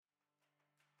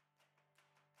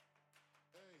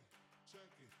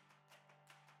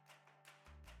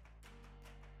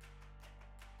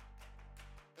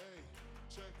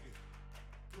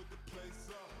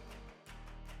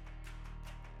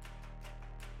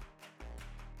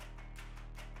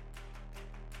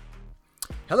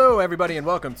Hello, everybody, and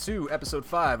welcome to episode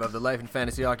 5 of the Life and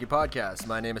Fantasy Hockey Podcast.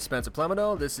 My name is Spencer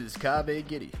Plemino. This is Kave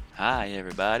Giddy. Hi,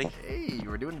 everybody. Hey,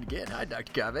 we're doing it again. Hi,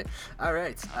 Dr. Kave. All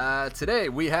right, today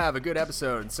we have a good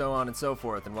episode and so on and so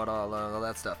forth and all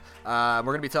that stuff. We're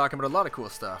going to be talking about a lot of cool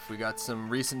stuff. We got some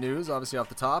recent news, obviously, off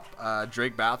the top.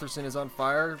 Drake Batherson is on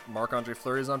fire. Marc-Andre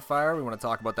Fleury is on fire. We want to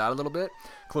talk about that a little bit.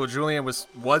 Claude Julien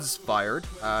was fired,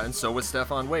 and so was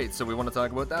Stephane Waite, so we want to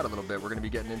talk about that a little bit. We're going to be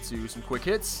getting into some quick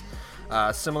hits.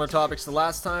 Similar topics to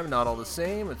last time, not all the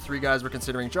same. 3 guys we're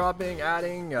considering dropping,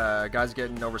 adding. Guys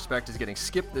getting no respect is getting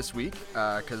skipped this week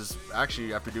because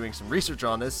actually, after doing some research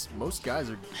on this, most guys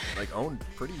are owned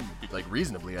pretty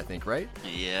reasonably, I think, right?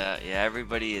 Yeah.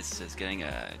 Everybody is getting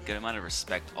a good amount of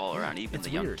respect all around, even the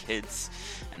young kids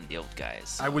and the old guys.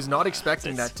 So, I was not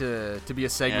expecting that to be a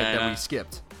segment that we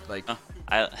skipped. No,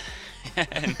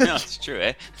 it's true,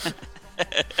 eh?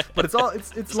 But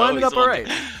it's lining up all right.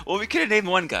 Well, we could have named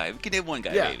one guy.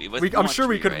 Yeah, maybe. I'm sure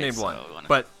we could have named one.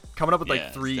 But coming up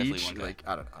with 3 it's each,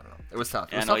 I don't know. It was tough.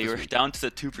 You were down to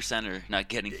the 2%er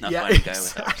not finding exactly. guy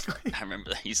with I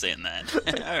remember you saying that.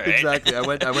 All right. Exactly. I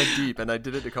went deep, and I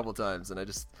did it a couple times, and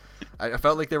I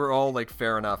felt like they were all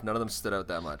fair enough. None of them stood out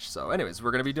that much. So, anyways,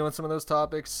 we're gonna be doing some of those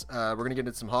topics. We're gonna get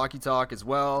into some hockey talk as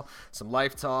well, some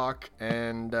life talk,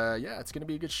 and it's gonna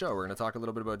be a good show. We're gonna talk a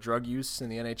little bit about drug use in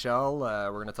the NHL.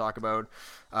 We're gonna talk about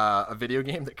a video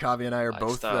game that Kavi and I are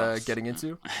both getting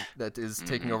into that is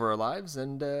taking over our lives,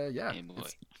 and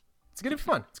it's gonna be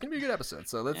fun. It's gonna be a good episode.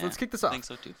 So let's kick this off. I think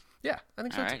so too. Yeah, I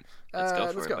think so too. All right, let's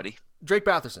go for it, buddy. Drake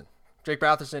Batherson. Drake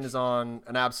Batherson is on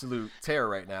an absolute tear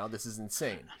right now. This is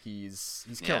insane. He's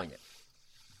killing it.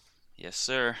 Yes,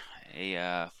 sir.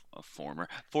 A former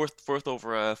fourth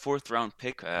round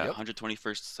pick,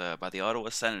 121st by the Ottawa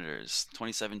Senators,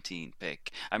 2017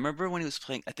 pick. I remember when he was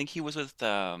playing. I think he was with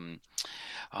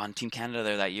on Team Canada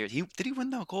there that year. Did he win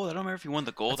the gold? I don't remember if he won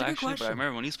the gold actually, but I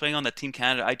remember when he was playing on that Team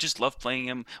Canada. I just loved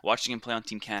watching him play on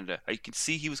Team Canada. I could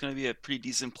see he was going to be a pretty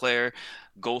decent player,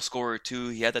 goal scorer too.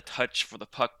 He had the touch for the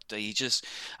puck. He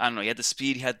had the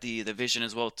speed, he had the vision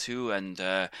as well too, and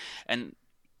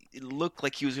it looked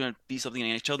like he was going to be something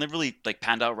in the NHL. Never really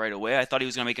panned out right away. I thought he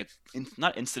was going to make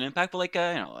not instant impact, but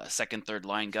a second, third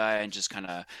line guy and just kind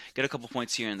of get a couple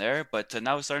points here and there. But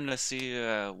now we're starting to see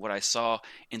what I saw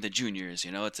in the juniors.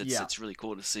 It's really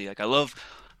cool to see. I love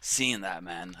seeing that,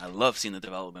 man. I love seeing the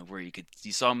development where you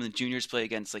saw him in the juniors play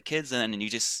against kids, and then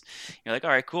you're like,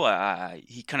 all right, cool.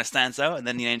 He kind of stands out, and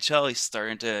then in the NHL he's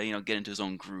starting to get into his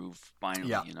own groove finally.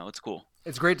 Yeah. It's cool.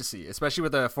 It's great to see, especially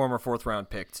with a former 4th round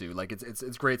pick too.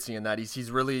 It's great seeing that he's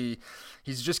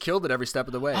just killed it every step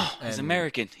of the way. He's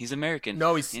American.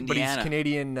 No, Indiana. But he's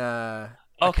Canadian.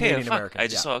 Okay, fuck. American. I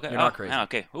just saw. Okay. You're not crazy.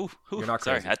 Okay. You're not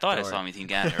crazy. Sorry, I thought I saw him in Team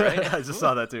Canada, right? I just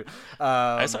saw that too.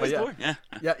 I saw his score. Yeah.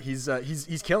 Yeah,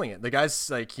 he's killing it. The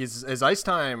guy's his ice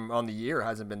time on the year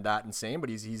hasn't been that insane, but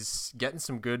he's getting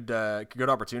some good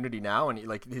opportunity now, and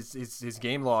his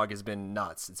game log has been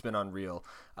nuts. It's been unreal.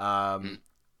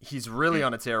 He's really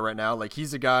on a tear right now.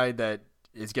 He's a guy that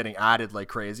is getting added like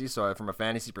crazy. So from a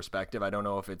fantasy perspective, I don't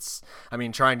know if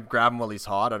try and grab him while he's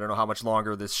hot. I don't know how much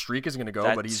longer this streak is going to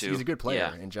go, but he's a good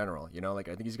player in general. I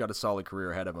think he's got a solid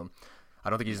career ahead of him. I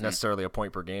don't think he's necessarily a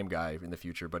point per game guy in the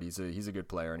future, but he's a good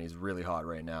player, and he's really hot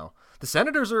right now. The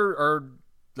Senators are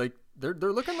they're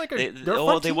looking like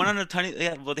they went on a tiny they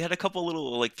had a couple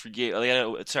little 3 game they had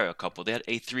a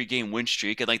 3-game win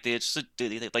streak, and it's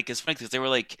funny because they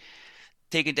were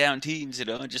taking down teams,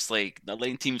 and just not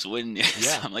letting teams win. Yeah.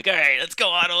 So I'm like, all right, let's go,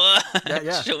 Ottawa.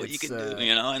 Show what you can do,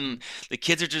 And the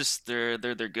kids are just they're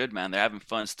good, man. They're having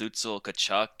fun. Stützle,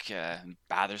 Tkachuk,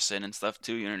 Batherson, and stuff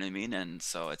too. You know what I mean? And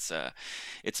so it's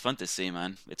fun to see,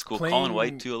 man. It's cool. Colin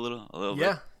White too, a little bit.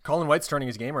 Yeah, Colin White's turning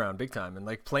his game around big time,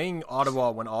 and playing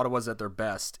Ottawa when Ottawa's at their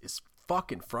best is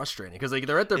fucking frustrating because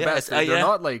they're at their best. They're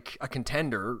not a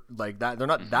contender like that. They're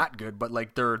not that good, but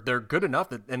they're good enough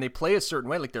that, and they play a certain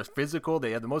way. They're physical.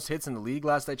 They have the most hits in the league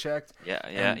last I checked.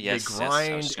 They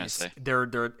grind.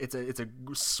 It's a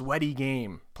sweaty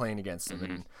game playing against them.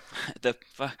 And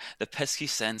the pesky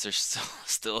Sens are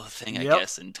still a thing, I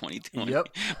guess, in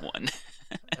 2021.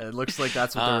 It looks like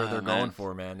that's what they're going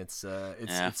for, man. It's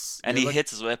and he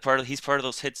hits as well. He's part of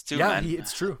those hits too, man. Yeah,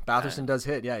 it's true. Batherson does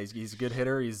hit. Yeah, he's a good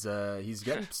hitter. He's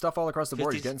getting stuff all across the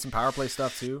board. He's getting some power play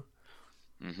stuff too.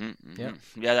 Yeah,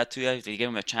 that too. Yeah, they gave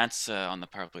him a chance on the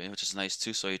power play, which is nice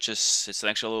too. So it's an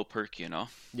extra little perk, Yeah,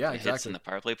 the exactly. hits and the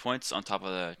power play points on top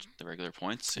of the regular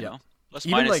points, you know. Plus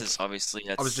Even minus like is obviously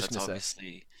I was just that's gonna say.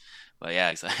 obviously, but yeah,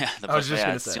 exactly. The I was plus, just yeah,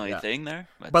 gonna it's the say, only yeah. thing there.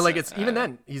 But But like it's even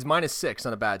then he's -6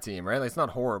 on a bad team, right? Like it's not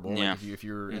horrible. Like yeah. if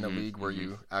you're in a Mhm. league where Mhm.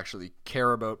 you actually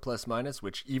care about plus minus,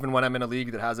 which even when I'm in a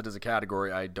league that has it as a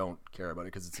category, I don't care about it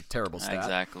because it's a terrible stat.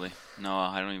 Exactly. No,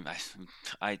 I don't even.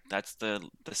 That's the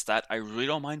stat. I really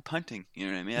don't mind punting. You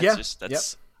know what I mean? That's Yeah. just Yep.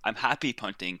 that's. I'm happy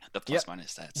punting the Yep. plus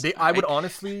minus stats. They All I would right.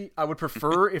 honestly I would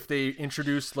prefer if they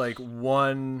introduced like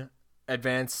one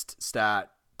advanced stat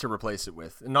to replace it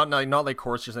with. Not like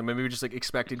course, just like maybe just like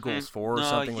expected Mhm. goals for or No,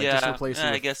 something. Like just yeah, replace it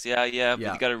I with guess, yeah. But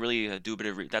yeah. you got to really do a bit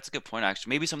of. That's a good point, actually.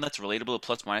 Maybe something that's relatable to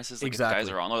plus minuses, like if guys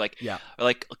Exactly. are on, Yeah.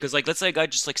 because like let's say a guy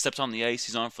just like steps on the ice,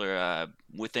 he's on for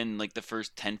within like the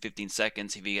first 10, 15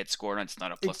 seconds. If he gets scored on, it's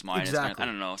not a plus minus. I Exactly.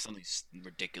 don't know, something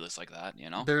ridiculous like that, you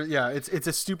know? It's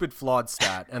a stupid flawed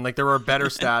stat, and like there are better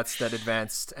stats that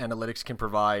advanced analytics can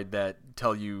provide that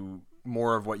tell you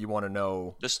more of what you want to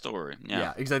know. The story,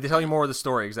 Yeah, exactly. They tell you more of the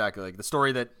story, exactly. Like the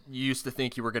story that you used to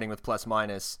think you were getting with plus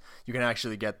minus, you can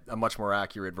actually get a much more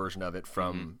accurate version of it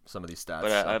from some of these stats. But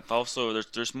So, I've also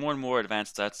there's more and more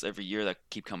advanced stats every year that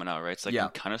keep coming out, right? So I yeah,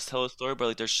 can kind of tell a story, but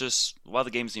like there's just while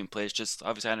the game's being played, it's just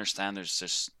obviously I understand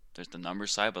there's the number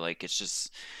side, but like it's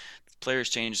just players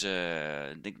change.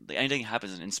 Anything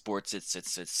happens in sports,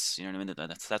 it's you know what I mean.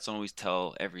 That's don't always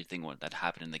tell everything that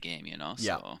happened in the game, you know.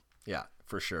 yeah, So yeah,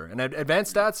 for sure. And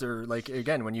advanced stats are like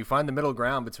again when you find the middle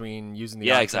ground between using the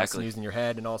yeah, eye test and exactly. using your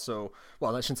head, and also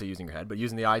well, I shouldn't say using your head, but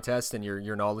using the eye test and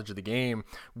your knowledge of the game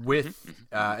with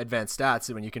advanced stats.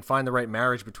 And when you can find the right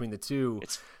marriage between the two,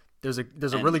 It's there's a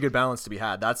and really good balance to be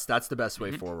had. That's the best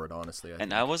way forward, honestly. I And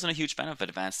think I wasn't a huge fan of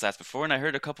advanced stats before, and I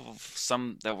heard a couple of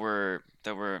some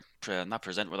not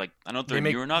present were like I don't know if they they're new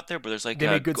make or not there, but there's like they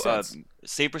a make good sets.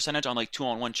 save percentage on like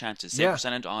 2-on-1 chances, save Yeah.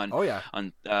 percentage Oh yeah.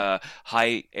 on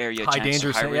high area High chances,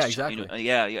 danger. high Yeah. risk, Exactly.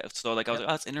 yeah. So like I was Yep. like,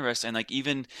 oh, that's interesting. And like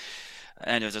even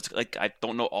and it's like I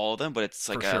don't know all of them, but it's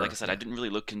For like I sure. said, I Yeah. didn't really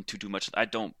look into too much. I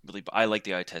don't really, I like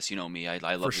the eye test, you know me. I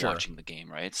For love sure. watching the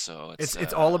game, right? So It's all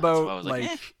that's why I about was like,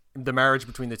 like eh. the marriage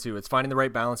between the two. It's finding the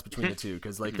right balance between the two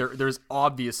because like Mhm. there's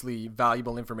obviously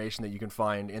valuable information that you can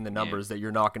find in the Yeah. numbers that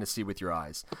you're not going to see with your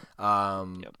eyes.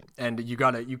 Yep. And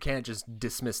you can't just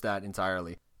dismiss that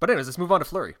entirely. But anyways, let's move on to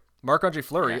Fleury. Marc-Andre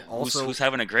Fleury Yeah, also who's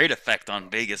having a great effect on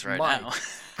Vegas right my now.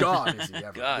 God, is he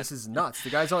ever? God. This is nuts.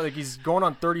 The guy's on like he's going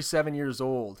on 37 years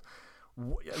old.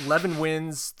 11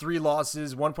 wins, 3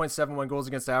 losses, 1.71 goals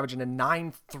against average, and a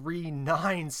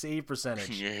 939 save percentage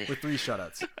Yeah. with 3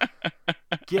 shutouts.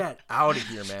 Get out of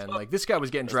here, man! Like this guy was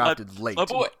getting That's drafted late. my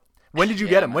boy. When did you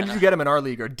Yeah, get him? When man. did you get him in our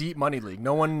league, our deep money league?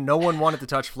 No one wanted to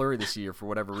touch Fleury this year for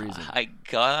whatever reason. I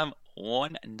got him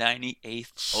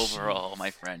 198th overall,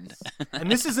 my friend.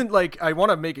 And this isn't like I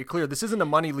want to make it clear. This isn't a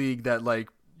money league that like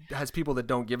has people that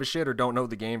don't give a shit or don't know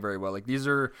the game very well. Like these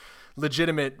are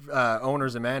legitimate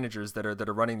owners and managers that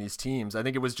are running these teams. I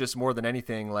think it was just more than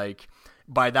anything like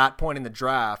by that point in the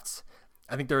draft,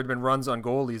 I think there had been runs on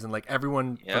goalies and like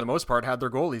everyone for Yep. the most part had their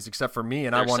goalies except for me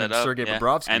and I They're wanted set up, Sergei yeah.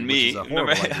 Bobrovsky, And which me. is a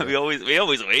horrible Remember, idea. we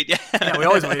always wait. Yeah. Yeah, we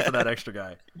always wait for that extra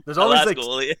guy. There's The always last like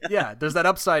goalie. yeah, there's that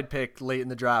upside pick late in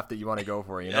the draft that you want to go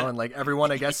for, you know, Yeah. and like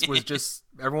everyone I guess was just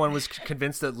everyone was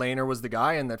convinced that Lehner was the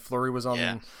guy and that Fleury was on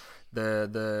Yeah.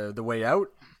 the way out.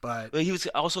 But But he was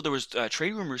also there was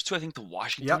trade rumors too. I think to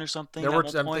Washington Yep. or something. There at were- one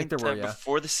I think point, there were, yeah.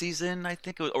 before the season. I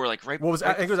think it was, or like right. what was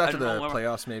right I think it was after don't the know where-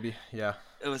 playoffs, maybe. Yeah,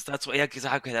 It was that's what yeah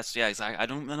exactly that's yeah exactly. I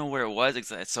don't know where it was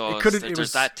exactly. So It could've- there's it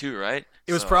was- that too, right?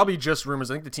 it was So- probably just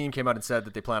rumors. I think the team came out and said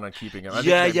that they plan on keeping him. I think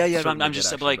Yeah, they yeah. certainly I'm did, just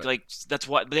saying, actually, like that's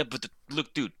why. But, yeah,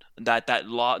 look, dude, that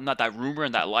law, not that rumor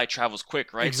and that lie travels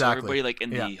quick, right? So Exactly. everybody like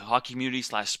in Yeah. the hockey community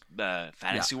slash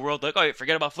fantasy world, like, oh,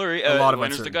 forget about Fleury. A lot of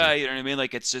Leonard's the uncertainty. guy. You know what I mean?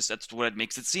 Like it's just that's what it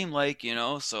makes it seem like, you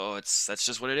know. So that's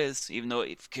just what it is, even though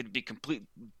it could be complete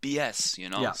BS, you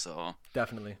know. Yeah. So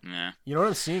definitely. yeah, You know what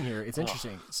I'm seeing here? It's Oh.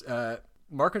 interesting.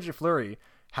 Marc-Andre Fleury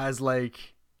has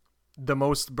like the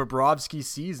most Bobrovsky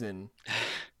season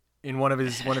in one of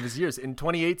his years in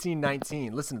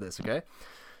 2018-19. Listen to this, okay?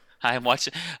 I'm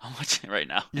watching it right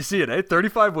now. You see it, eh?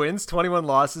 35 wins, 21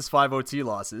 losses, 5 OT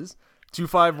losses,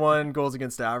 251 goals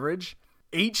against average,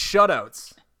 8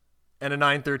 shutouts, and a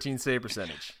 913 save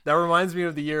percentage. That reminds me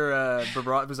of the year it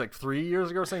was like 3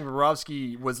 years ago or something.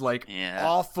 Bobrovsky was like Yeah.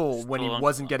 awful when he Full on-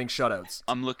 wasn't getting shutouts.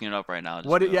 I'm looking it up right now. just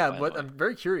What? by the Yeah, way. what? I'm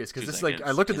very curious because 2 this like I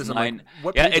seconds. looked at It's this. I'm like, nine-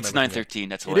 what? Yeah, page am it's I looking at? 913.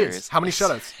 That's It hilarious. is. How many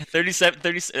shutouts? 37,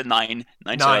 30, 9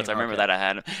 Nine, shutouts. I remember okay. that I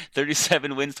had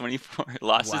 37 wins, 24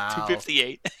 losses, Wow.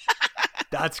 258.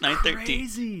 That's 913.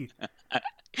 crazy.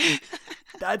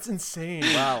 That's insane.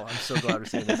 Wow, I'm so glad we're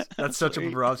seeing this. That's such a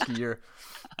Sweet. Bobrovsky year.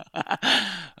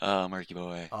 Oh, Marky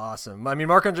boy. Awesome. I mean,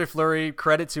 Marc-Andre Fleury,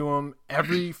 credit to him.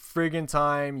 Every friggin'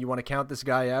 time you want to count this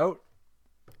guy out,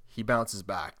 he bounces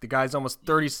back. The guy's almost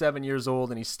 37 years old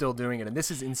and he's still doing it. And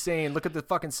this is insane. Look at the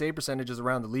fucking save percentages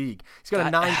around the league. He's got a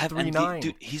 9.39.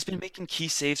 Dude, he's been making key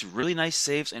saves, really nice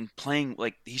saves, and playing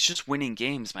like he's just winning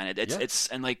games, man. It's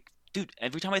and like, dude,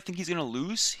 every time I think he's gonna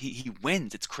lose, he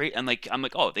wins. It's great. And like I'm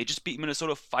like, oh, they just beat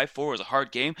Minnesota 5-4. It was a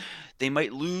hard game. They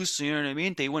might lose, so you know what I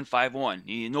mean? They win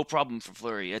 5-1. No problem for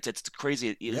Fleury. It's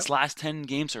crazy. His last 10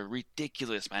 games are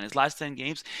ridiculous, man. His last 10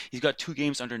 games, he's got 2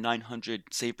 games under 900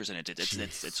 save percentage.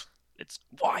 It's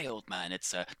wild, man.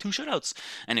 It's 2 shutouts.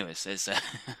 Anyways,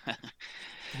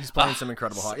 he's playing some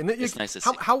incredible hockey. And it's nice to see.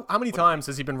 How many times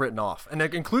has he been written off? And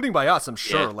like, including by us, I'm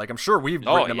sure. Yeah. Like I'm sure we've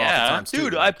written him off at times too.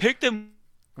 Dude, I picked him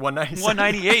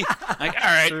 198. Like, all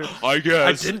right, True. I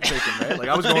guess. I didn't pick him, right? Like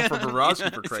I was going for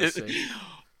Bobrovsky for Christ's sake.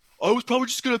 I was probably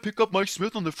just gonna pick up Mike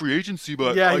Smith on the free agency,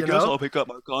 but I guess I'll pick up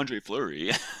Marc-Andre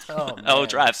Fleury. I'll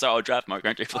draft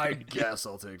Marc-Andre Fleury. I guess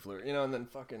I'll take Fleury. And then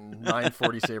fucking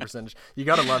 940 save percentage. You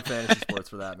gotta love fantasy sports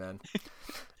for that, man.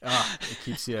 It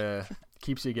keeps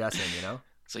you guessing, you know.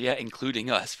 So yeah,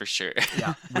 including us for sure.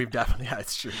 Yeah, we've definitely. Yeah,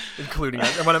 it's true. Including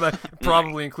us. And what am I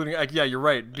probably including? Like, yeah, you're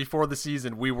right. Before the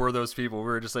season, we were those people. We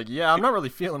were just like, yeah, I'm not really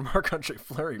feeling Marc-Andre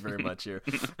Fleury very much here.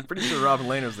 I'm pretty sure Robin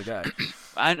Lehner's the guy.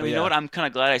 You know what? I'm kind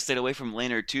of glad I stayed away from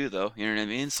Lehner too, though. You know what I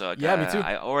mean? So yeah, me too.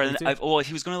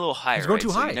 He was going a little higher. He was going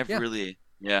too high. So never really.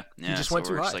 Yeah. He just went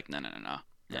too high. Just like no.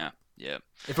 Yeah.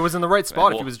 If it was in the right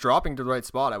spot, if he was dropping to the right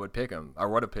spot, I would pick him. I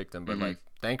would have picked him, but like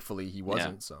thankfully he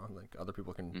wasn't. Yeah. So like other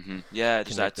people can. Yeah,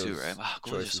 there's that too, right? Wow,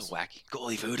 goalies are so wacky.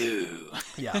 Goalie voodoo.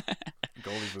 Yeah.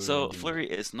 Goalie voodoo. So Fleury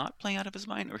is not playing out of his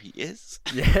mind, or he is?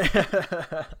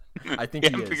 Yeah. I think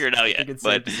he is. Figured it out yet. I think it's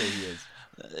safe to say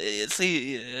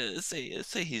he is.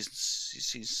 Say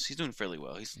he's doing fairly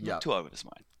well. He's not too out of his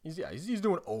mind. He's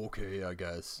doing okay, I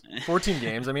guess. 14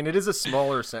 games. I mean, it is a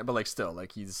smaller set, but like still,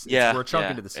 like we're a chunk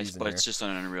into the season. But it's just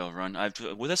an unreal run.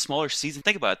 With a smaller season,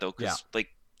 think about it though, because like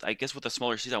I guess with a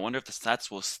smaller season, I wonder if the stats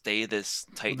will stay this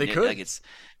tight. They could. Like he's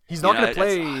not going to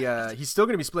play. He's still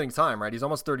going to be splitting time, right? He's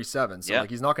almost 37, so like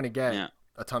he's not going to get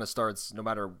a ton of starts no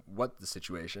matter what the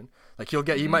situation. Like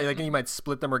he might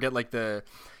split them or get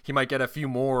he might get a few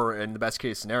more in the best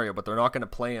case scenario, but they're not going to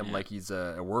play him like he's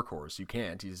a workhorse. You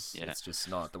can't. It's just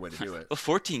not the way to do it. Well,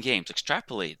 14 games.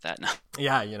 Extrapolate that now.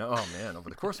 Yeah, oh man, over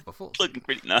the course of a full. Looking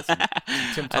pretty nuts.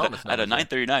 Tim Thomas at a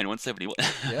 939, 171.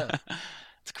 Yeah.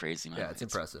 It's crazy, man. Yeah, it's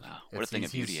impressive. Wow. What a thing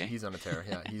of beauty, eh? He's on a tear.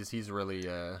 Yeah, he's really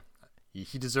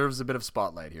he deserves a bit of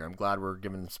spotlight here. I'm glad we're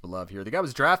giving him some love here. The guy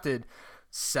was drafted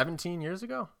 17 years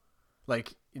ago,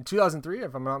 like in 2003,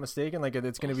 if I'm not mistaken. Like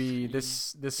it's going to be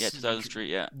this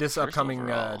 2003. Yeah, this upcoming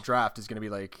draft is going to be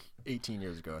like 18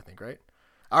 years ago, I think, right?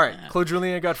 All right, Claude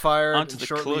Julien got fired. On to the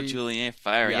Claude Julien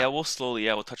fire. Yeah, we'll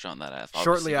touch on that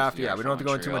shortly after. Yeah, we don't have to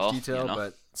go into too much detail,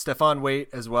 but Stéphane Waite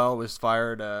as well was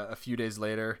fired a few days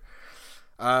later.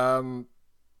 I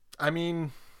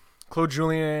mean, Claude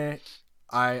Julien,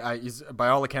 he's by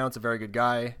all accounts a very good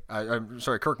guy. I'm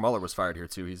sorry, Kirk Muller was fired here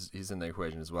too. He's in the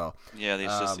equation as well.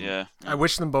 Yeah, I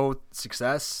wish them both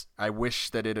success. I wish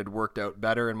that it had worked out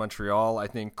better in Montreal. I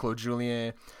think Claude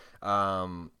Julien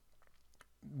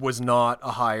was not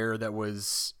a hire that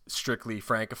was strictly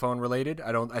francophone related.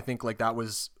 I think like that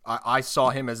was. I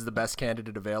saw him as the best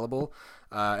candidate available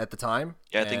at the time.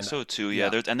 Yeah, I think so too. Yeah,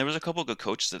 there was a couple of good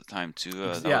coaches at the time too.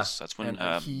 That's when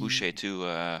Boucher too.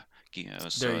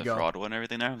 For Ottawa and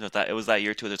everything there. It was that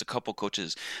year too. There's a couple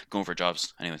coaches going for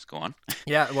jobs. Anyways, go on.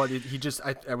 Yeah, well,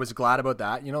 I was glad about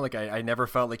that. You know, like I never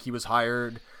felt like he was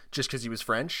hired just because he was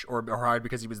French or hired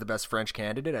because he was the best French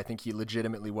candidate. I think he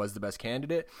legitimately was the best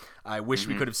candidate. I wish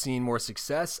we could have seen more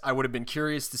success. I would have been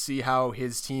curious to see how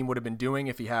his team would have been doing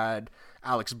if he had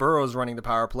Alex Burrows running the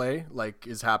power play, like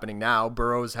is happening now.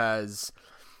 Burrows has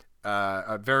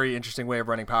a very interesting way of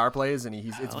running power plays, and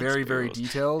it's very, very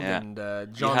detailed. Yeah.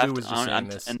 And John Lou was just saying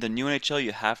this. And the new NHL,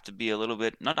 you have to be a little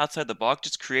bit not outside the box,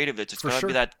 just creative. It's got to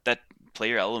be that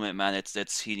player element, man.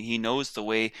 He knows the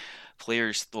way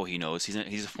players. Well, he knows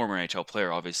he's a former NHL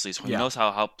player, obviously, so he knows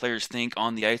how players think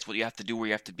on the ice, what you have to do, where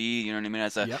you have to be. You know what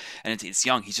I mean? And it's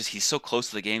young. He's so close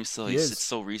to the game still. It's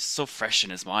so fresh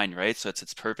in his mind, right? So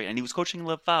it's perfect. And he was coaching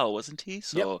Laval, wasn't he?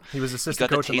 So he was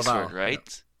assistant coach at Laval, right? Yep.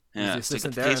 Yeah, so you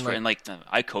get the taste for it, and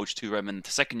I coach too, right? I mean, the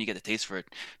second you get the taste for it,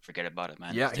 forget about it,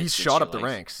 man. Yeah, he's shot up the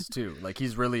ranks too. Like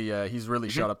he's really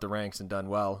shot up the ranks and done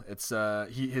well. It's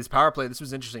his power play. This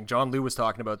was interesting. John Lou was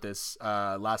talking about this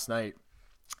last night,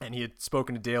 and he had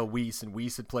spoken to Dale Weiss, and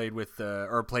Weiss had played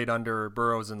played under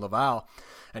Burrows and Laval,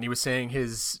 and he was saying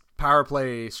his power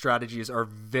play strategies are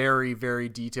very, very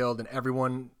detailed, and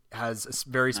everyone has a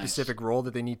very specific role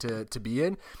that they need to be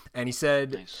in. And he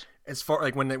said. As far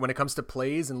like when it comes to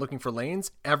plays and looking for lanes,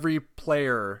 every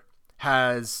player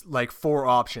has like 4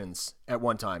 options at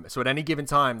one time. So at any given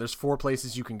time, there's 4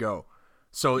 places you can go.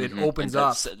 So it opens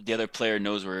up. The other player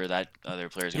knows where that other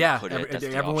player is going to put it. That's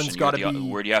everyone's got to be.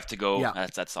 Where do you have to go? Yeah.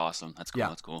 That's awesome. That's cool. Yeah.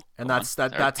 That's cool. And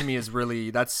that to me is really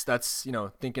that's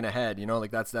thinking ahead.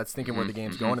 Like that's thinking where the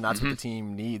game's going, and that's what the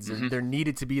team needs. There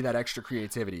needed to be that extra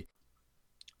creativity.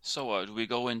 So do we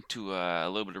go into a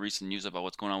little bit of recent news about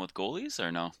what's going on with goalies,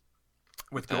 or no?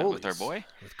 With goalies, with our boy.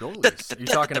 With goalies. Are you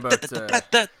talking about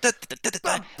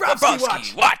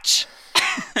Bobrovsky Watch?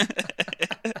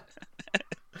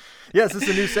 Yes, this is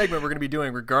a new segment we're going to be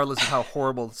doing, regardless of how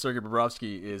horrible Sergei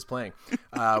Bobrovsky is playing.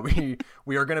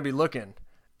 We are going to be looking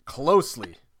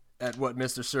closely at what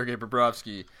Mr. Sergei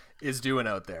Bobrovsky is doing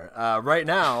out there right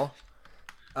now.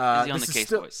 Is he on the case,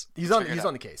 boys? He's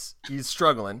on the case. He's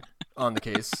struggling on the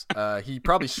case. He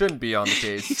probably shouldn't be on the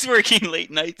case. He's working late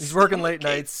nights. He's working late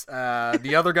nights.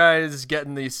 The other guy is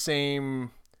getting the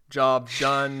same job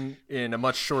done in a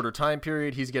much shorter time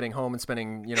period. He's getting home and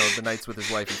spending the nights with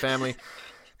his wife and family.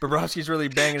 Bobrovsky's really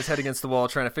banging his head against the wall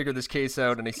trying to figure this case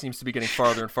out, and he seems to be getting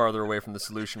farther and farther away from the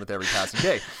solution with every passing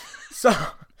day. So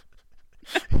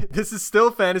this is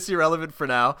still fantasy relevant for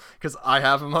now because I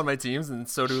have him on my teams, and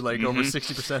so do over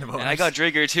 60% of owners. And I got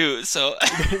Drager too, so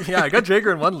yeah, I got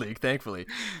Drager in one league, thankfully.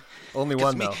 Only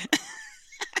one though.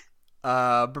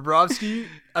 Bobrovsky,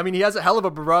 I mean, he has a hell of a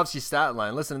Bobrovsky stat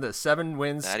line. Listen to this: 7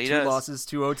 wins, 2 losses,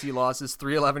 2 OT losses,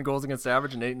 311 goals against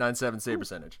average, and 897 save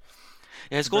percentage.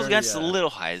 Yeah, his goals against is a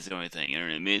little high is the only thing, you know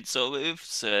what I mean? So if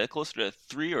it's closer to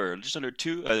 3 or just under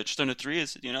 2, just under 3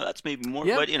 is, that's maybe more.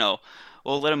 But,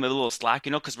 we'll let him a little slack,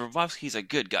 because Bobrovsky's a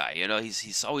good guy,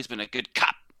 he's always been a good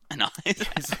cop. He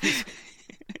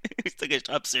took his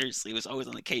job seriously. He was always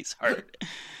on the case hard.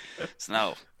 So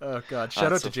now. Oh, God.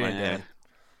 Shout out to Jane Dan.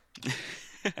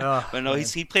 But no,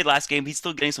 he played last game. He's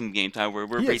still getting some game time. We're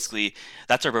basically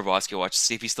that's our Bobrovsky watch to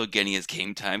see if he's still getting his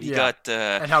game time. He got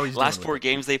and how he's last 4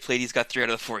 games they played. He's got 3 out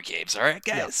of the 4 games. All right,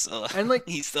 guys. Yeah. So, and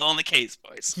he's still on the case,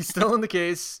 boys. He's still on the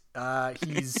case.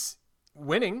 He's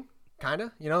winning, kind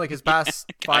of. His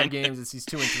past 5 games, he's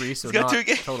 2-3. So he's got not 2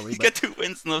 games. Totally. He's got 2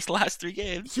 wins in those last 3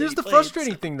 games. Here's the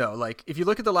frustrating thing, though. If you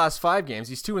look at the last 5 games,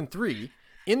 he's 2-3.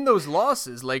 In those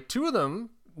losses, 2 of them,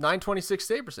 926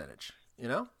 save percentage.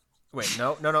 Wait,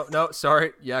 no.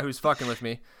 Sorry. Yahoo's fucking with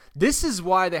me. This is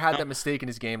why they had that mistake in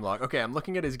his game log. Okay, I'm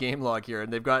looking at his game log here,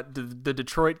 and they've got the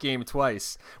Detroit game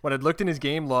twice. When I looked in his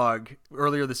game log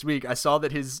earlier this week, I saw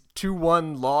that his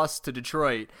 2-1 loss to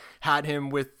Detroit had him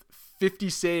with 50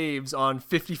 saves on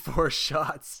 54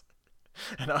 shots.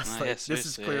 And I was this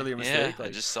is clearly a mistake. Yeah, I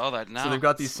just saw that now. So they've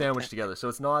got these sandwiched together. So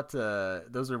it's not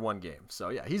those are one game. So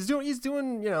yeah, he's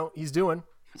doing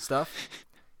stuff.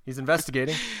 He's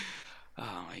investigating.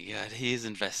 Oh my God, he's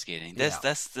investigating. That's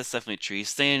definitely true. He's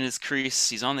staying in his crease.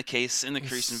 He's on the case, in the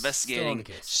crease, investigating,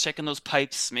 checking those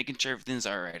pipes, making sure everything's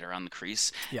all right around the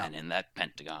crease, and in that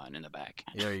pentagon in the back.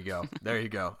 There you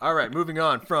go. All right, moving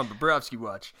on from Bobrovsky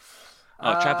Watch.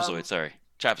 Trapezoid. Sorry,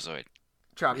 trapezoid.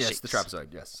 Yes, the trapezoid.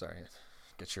 Yes, sorry.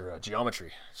 Get your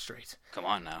geometry straight. Come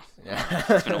on now. Yeah.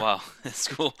 It's been a while. It's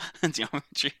cool.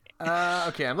 Geometry.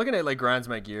 Okay, I'm looking at grinds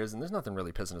my gears, and there's nothing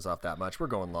really pissing us off that much. We're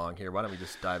going long here. Why don't we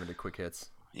just dive into quick hits?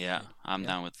 Yeah, I'm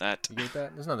down with that. You get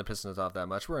that? There's nothing pissing us off that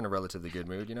much. We're in a relatively good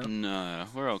mood, No,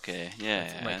 we're okay. Yeah,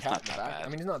 it's not that bad. I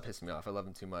mean, he's not pissing me off. I love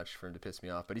him too much for him to piss me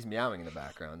off, but he's meowing in the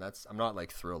background. I'm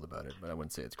not thrilled about it, but I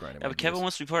wouldn't say it's grinding. Yeah, but Kevin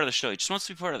wants to be part of the show. He just wants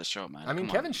to be part of the show, man. I mean,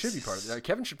 Kevin should be part of it.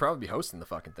 Kevin should probably be hosting the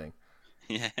fucking thing.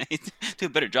 Yeah, do a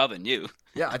better job than you.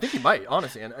 Yeah, I think he might,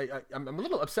 honestly. And I'm a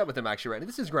little upset with him, actually, right now.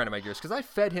 This is grinding my gears, because I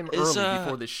fed him early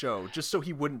before this show, just so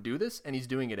he wouldn't do this, and he's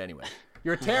doing it anyway.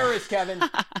 You're a terrorist, Kevin.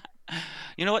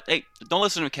 You know what? Hey, don't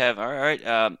listen to Kev, all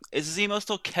right? Is his email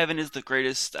still Kevin is the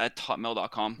greatest at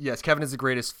hotmail.com? Yes, Kevin is the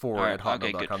greatest at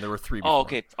hotmail.com. Okay, there were 3 before. Oh,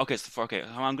 okay. Okay,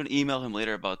 I'm going to email him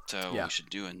later about what we should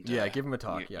do. And give him a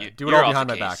talk. Do it all behind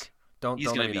my back.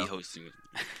 He's going to be hosting.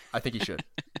 I think he should.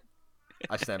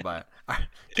 I stand by it. All right.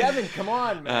 Kevin, come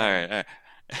on, man. All right.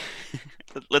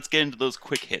 Let's get into those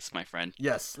quick hits, my friend.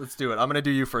 Yes, let's do it. I'm going to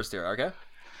do you first here, okay?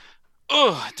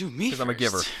 Oh, do me because I'm a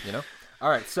giver, All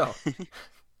right, so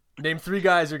name 3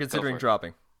 guys you're considering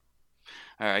dropping.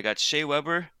 All right, I got Shea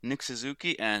Weber, Nick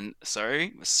Suzuki, and,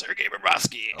 Sergei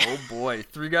Bobrovsky. Oh, boy.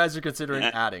 3 guys you're considering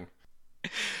adding.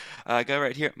 I got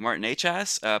right here Martin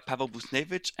H.S., Pavel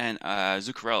Buchnevich, and Matt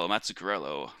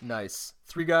Zuccarello. Nice.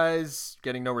 3 guys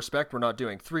getting no respect. We're not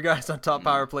doing 3 guys on top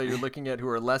power play you're looking at who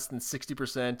are less than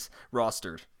 60%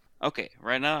 rostered. Okay,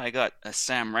 right now I got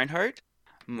Sam Reinhart,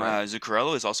 Right.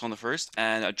 Zuccarello is also on the first,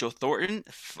 and Joe Thornton.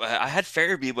 I had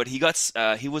Farabee, but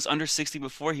he was under 60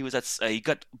 before. He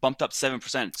got bumped up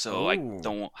 7%, so I Oh,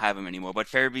 don't have him anymore. But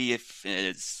Farabee, if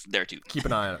is there too. keep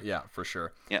an eye on it. Yeah, for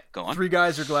sure. Yeah, go on. 3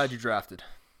 guys you're glad you drafted.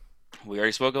 We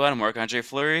already spoke about him. Marc-Andre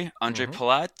Fleury, Andre Mm-hmm.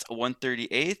 Palat,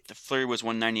 138th. Fleury was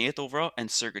 198th overall, and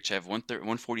Sergachev,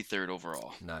 143rd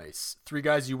overall. Nice. 3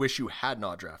 guys you wish you had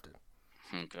not drafted.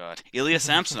 Oh God, Ilya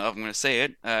Samsonov. I'm gonna say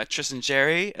it. Tristan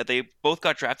Jarry. They both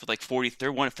got drafted like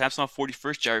 43rd. One Samsonov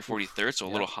 41st, Jarry 43rd, so a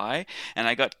Yeah. little high. And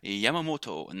I got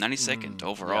Yamamoto 92nd Yeah.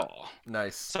 overall.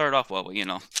 Nice. Started off well, but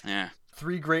yeah.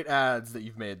 3 great ads that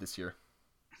you've made this year.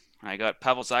 I got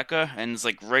Pavel Zacha, and it's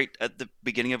like right at the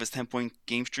beginning of his 10-point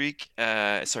game streak.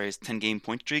 His 10-game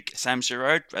point streak. Sam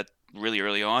Girard at really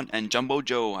early on, and Jumbo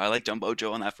Joe. I like Jumbo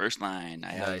Joe on that first line.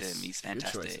 I have him. He's Good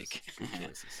choices. fantastic. Good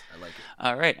choices. I like it.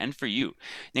 All right, and for you,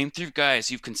 name 3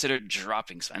 guys you've considered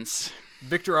dropping, Spence.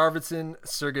 Victor Arvidsson,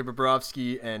 Sergei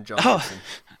Bobrovsky, and John Oh, Gibson.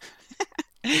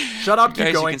 Shut up. Keep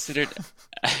guys going.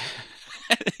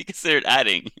 you considered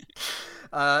adding.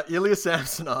 Ilya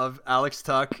Samsonov, Alex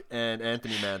Tuck, and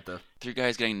Anthony Mantha. 3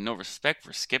 guys getting no respect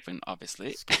for skipping,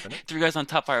 obviously. Skipping it. 3 guys on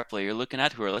top power play you're looking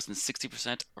at who are less than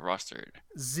 60% rostered.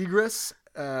 Zegras,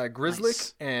 Grizzlick,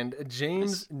 Nice. and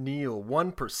James Neal.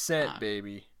 1%, Ah,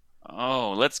 baby.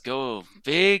 Oh, let's go.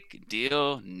 Big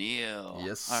deal, Neil.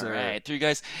 Yes, All sir. right. 3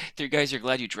 guys you're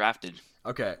glad you drafted.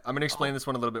 Okay, I'm going to explain Oh, this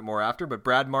one a little bit more after, but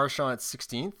Brad Marchand at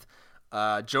 16th,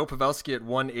 Joe Pavelski at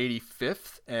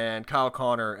 185th, and Kyle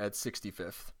Connor at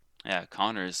 65th. yeah,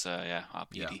 Connor's, Yeah.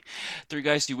 beauty. 3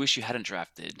 guys you wish you hadn't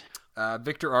drafted.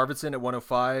 Victor Arvidsson at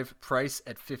 105, Price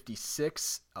at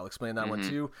 56. I'll explain that one Mm-hmm.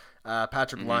 too.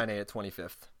 Patrick Mm-hmm. Laine at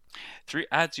 25th. 3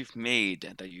 ads you've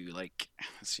made that you like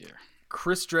this year.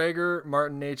 Chris Drager,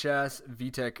 Martin Necas,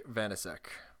 Vitek Vanasek.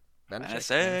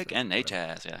 Vanasek and Whatever.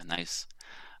 Nachas. Yeah, nice.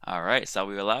 All right, so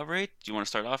we elaborate. Do you want to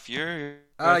start off your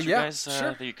guys, Yeah, guys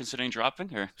sure. that you're considering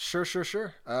dropping? Or Sure.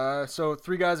 So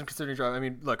 3 guys I'm considering driving. I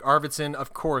mean, look, Arvidsson,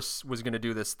 of course, was going to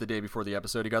do this the day before the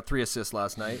episode. He got 3 assists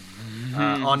last night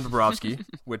on Bobrovsky,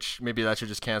 which maybe that should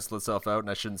just cancel itself out, and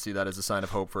I shouldn't see that as a sign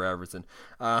of hope for Arvidsson.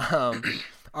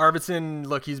 Arvidsson,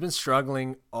 look, he's been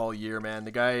struggling all year, man.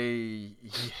 The guy,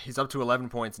 he's up to 11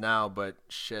 points now, but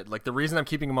shit. Like, the reason I'm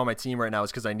keeping him on my team right now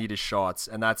is because I need his shots,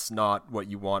 and that's not what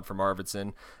you want from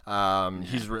Arvidsson.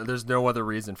 There's no other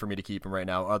reason for me to keep him right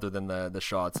now other than the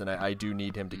shots, and I do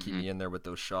need him to keep me in there with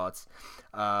those shots.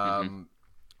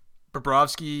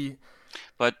 Bobrovsky,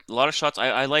 but a lot of shots,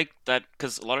 I like that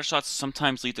because a lot of shots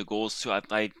sometimes lead to goals too.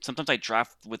 Sometimes I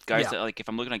draft with guys yeah, that like if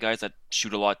I'm looking at guys that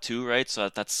shoot a lot too, right? So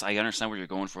that's I understand what you're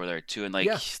going for there too, and like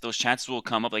yeah, those chances will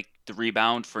come up like the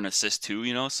rebound for an assist too,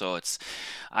 So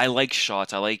I like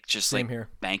shots. I like just same like here.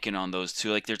 banking on those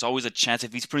too. Like there's always a chance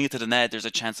if he's putting it to the net, there's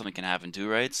a chance something can happen too,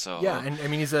 right? Yeah, So and I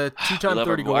mean, he's a we two-time love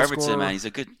 30 goal Arvidsson, scorer. man. He's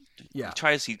a good. Yeah.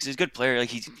 He's a good player. Like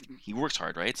he works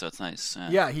hard, right? So it's nice.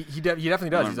 Yeah, he definitely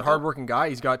does. He's a Go. hardworking guy.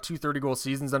 He's got 2 30-goal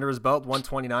seasons under his belt,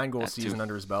 129 goal That too. season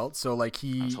under his belt. So like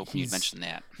I was hoping you'd he's mention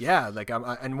that. yeah, like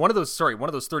and one of those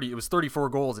 30, it was 34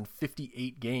 goals in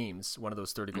 58 games. One of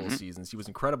those 30-goal seasons. He was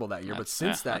incredible that year. But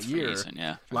since that That's pretty year, decent,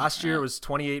 yeah. last year it was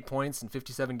 28 points in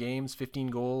 57 games, 15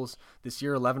 goals. This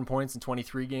year 11 points in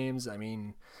 23 games. I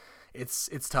mean, it's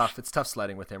tough. It's tough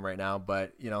sledding with him right now,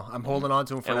 but I'm holding on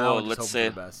to him for Yeah, now well, and just let's hoping say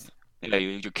for the best. yeah,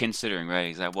 you're considering, right?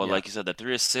 Exactly. Well, Yeah. like you said, the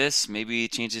 3 assists maybe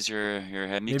changes your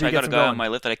head. Me Maybe too. he I got gets a him guy on going. my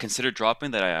list that I considered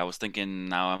dropping that I was thinking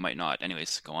now I might not.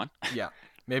 Anyways, go on. Yeah,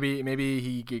 maybe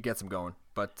he gets him going,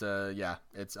 but yeah,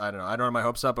 I don't know. I don't have my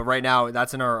hopes up, but right now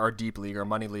that's in our deep league, our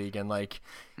money league, and like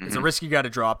it's a risk you got to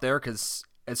drop there because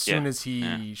as soon Yeah, as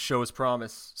he shows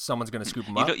promise, someone's gonna scoop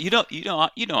him You up.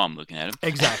 don't I'm looking at him.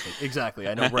 Exactly.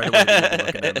 I know right away that you're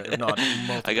looking at it, if not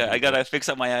multiple I people. gotta fix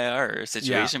up my IR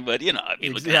situation, but I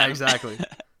mean, looking Yeah, at him. exactly.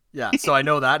 Yeah, so I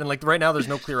know that, and like right now, there's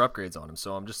no clear upgrades on him,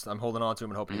 so I'm holding on to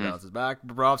him and hoping he bounces back.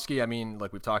 Bobrovsky, I mean,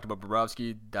 like we've talked about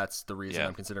Bobrovsky, that's the reason Yeah.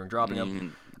 I'm considering dropping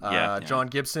him. Yeah. John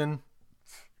Gibson,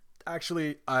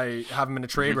 actually, I have him in a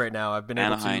trade right now. I've been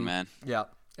able to. Anaheim, man. Yeah,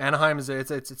 Anaheim is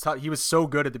it's he was so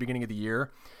good at the beginning of the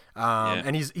year.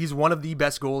 And he's one of the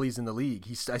best goalies in the league.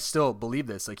 I still believe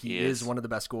this. Like he is one of the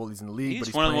best goalies in the league. He's but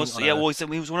he's one of the playing most. on Yeah, a- well,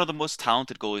 he was one of the most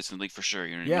talented goalies in the league for sure.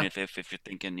 You know what I mean? Yeah. If you're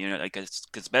thinking, like,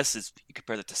 because best is you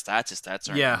compare that to stats. His stats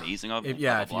are Yeah. amazing. Yeah, Blah,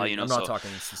 if blah, blah, I'm not so talking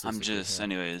I'm statistically. just, Yeah.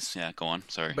 anyways, yeah. Go on.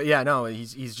 Sorry. But yeah, no,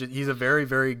 he's a very,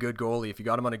 very good goalie. If you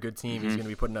got him on a good team, he's going to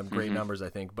be putting up great numbers, I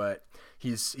think. But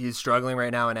he's struggling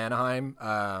right now in Anaheim.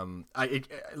 I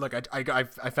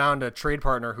found a trade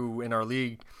partner who in our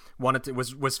league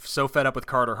was so fed up with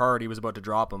Carter Hart he was about to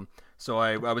drop him. So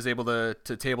I was able to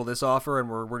table this offer, and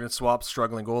we're going to swap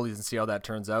struggling goalies and see how that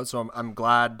turns out. So I'm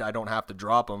glad I don't have to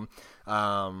drop him.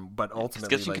 But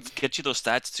ultimately, get you those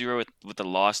stats too, right, with the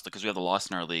loss, because we have the loss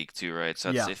in our league too, right?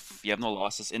 So if you have no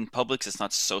losses in Publix, it's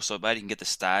not so bad. You can get the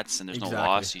stats, and there's no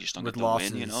loss. You just don't get the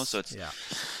win, you know. So it's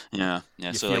yeah.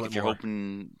 So like if you're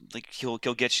hoping, like he'll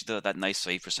get you that nice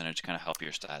save percentage to kind of help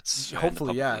your stats.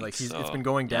 Hopefully, like it's been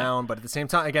going down, but at the same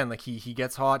time, again, like he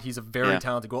gets hot. He's a very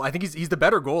talented goalie. I think he's the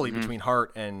better goalie between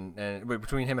Hart and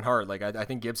between him and Hart. Like I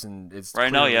think Gibson is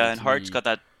right now, and Hart's got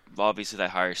that. Obviously,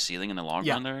 that higher ceiling in the long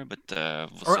run there, but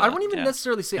I wouldn't even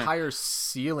necessarily say higher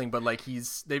ceiling, but like they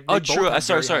true. Both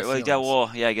sorry. Like,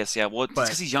 I guess. Well, it's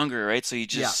because he's younger, right? So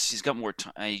he's got more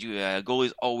time.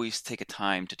 Goalies always take a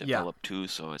time to develop too.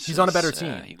 So he's on a better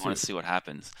team. You want to see what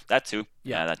happens. That too.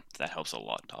 Yeah, that helps a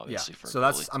lot, obviously. For so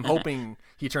I'm hoping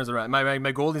he turns around. My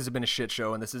goalies have been a shit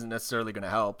show, and this isn't necessarily going to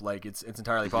help. Like it's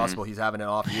entirely possible he's having an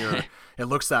off year. It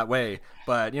looks that way,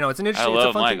 but it's an interesting. I love it's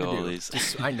a fun my thing goalies.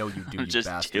 To do. I know you do. I'm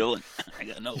just chilling. I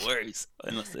got no worries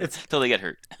until they get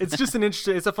hurt. It's just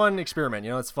it's a fun experiment.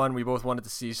 It's fun. We both wanted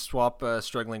to swap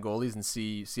struggling goalies and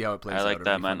see how it plays out. I like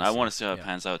that, man. I want to see how it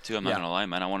pans out too. I'm not gonna lie,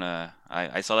 man.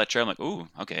 I saw that trailer. I'm like, ooh,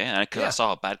 okay, and because I saw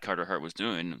how bad Carter Hart was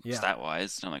doing stat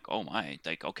wise, and I'm like, oh my,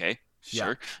 like okay.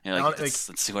 Sure. Let's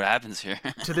see what happens here.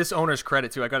 To this owner's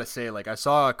credit too, I gotta say, like I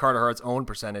saw Carter Hart's own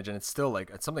percentage, and it's still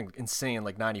like it's something insane,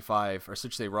 like 95, or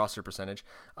should say roster percentage.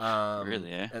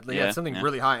 Really? It's something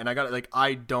really high, and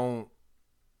I don't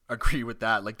agree with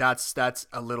that. Like that's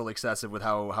a little excessive with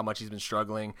how much he's been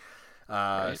struggling.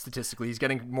 Statistically, he's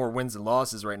getting more wins than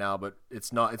losses right now, but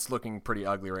it's looking pretty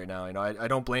ugly right now. I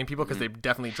don't blame people because they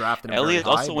definitely drafted him. Elliott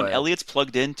very high, also, when Elliott's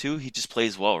plugged in too, he just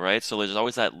plays well, right? So there's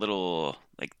always that little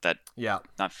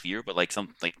not fear, but like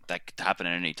something like that could happen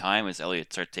at any time as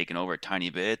Elliott starts taking over a tiny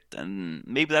bit, and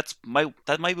maybe that might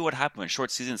be what happened. In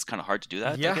short season, it's kind of hard to do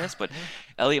that, I guess. But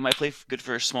Elliott might play good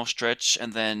for a small stretch,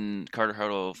 and then Carter Hart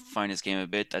will find his game a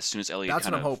bit as soon as Elliott that's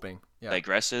what I'm hoping.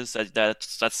 Digresses.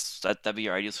 That'd be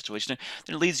your ideal situation.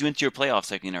 Then it leads you into your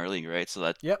playoffs like in our league, right? So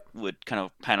that would kind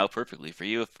of pan out perfectly for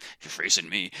you if you're facing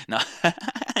me. No.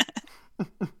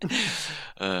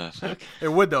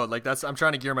 It would though. Like I'm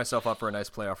trying to gear myself up for a nice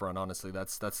playoff run. Honestly,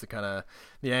 that's the kind of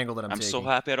the angle that I'm taking. So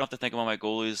happy I don't have to think about my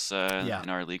goalies in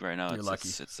our league right now. You're lucky.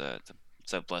 It's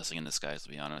a blessing in disguise, to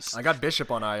be honest. I got Bishop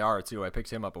on IR too. I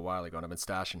picked him up a while ago, and I've been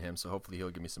stashing him. So hopefully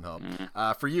he'll give me some help.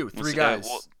 For you, three guys.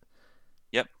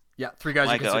 Yep. Yeah, three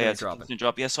guys you consider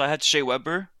dropping. Yeah, so I had Shea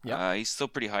Weber. Yeah. He's still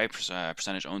pretty high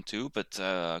percentage owned too, but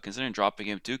considering dropping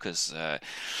him too because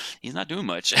he's not doing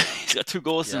much. He's got 2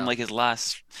 goals in like his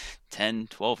last 10,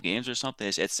 12 games or something.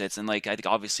 It's and like I think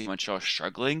obviously Montreal's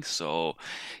struggling, so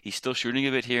he's still shooting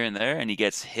a bit here and there, and he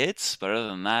gets hits. But other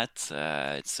than that,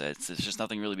 it's just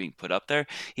nothing really being put up there.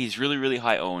 He's really really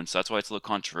high owned, so that's why it's a little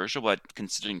controversial. But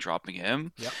considering dropping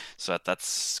him, so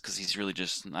that's because he's really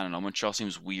just I don't know. Montreal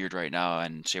seems weird right now,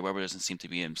 and Shea Weber doesn't seem to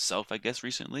be himself, I guess,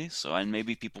 recently. So and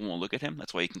maybe people won't look at him.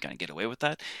 That's why you can kind of get away with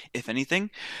that, if anything.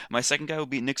 My second guy would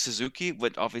be Nick Suzuki,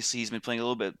 but obviously he's been playing a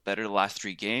little bit better the last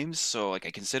 3 games, so like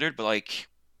I considered. But like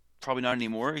probably not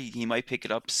anymore. He might pick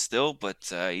it up still,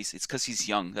 but it's because he's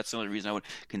young. That's the only reason I would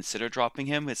consider dropping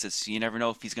him. It's just, you never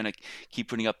know if he's gonna keep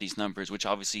putting up these numbers, which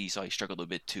obviously you saw he struggled a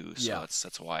bit too. So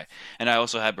that's why. And I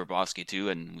also had Bobrovsky too,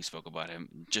 and we spoke about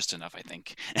him just enough, I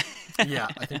think. Yeah,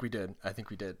 I think we did.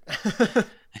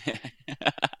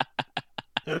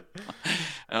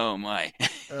 Oh my.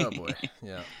 Oh boy.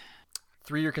 Yeah.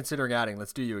 3 you're considering adding.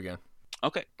 Let's do you again.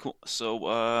 Okay, cool. So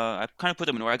I kind of put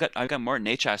them in order. I got Martin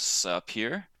Necas up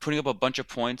here, putting up a bunch of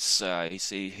points.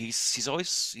 He's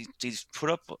put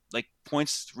up like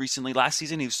points recently. Last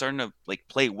season he was starting to like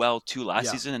play well too last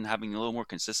season and having a little more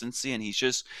consistency, and he's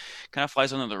just kind of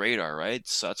flies under the radar, right?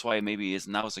 So that's why maybe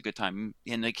now is a good time.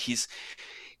 And like he's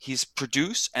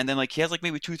produced, and then like he has like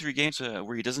maybe 2-3 games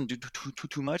where he doesn't do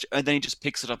too much, and then he just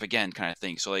picks it up again, kind of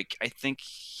thing. So like I think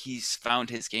he's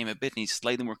found his game a bit, and he's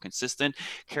slightly more consistent.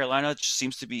 Carolina just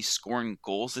seems to be scoring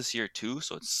goals this year too,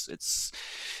 so it's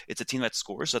a team that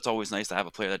scores. So that's always nice to have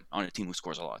a player on a team who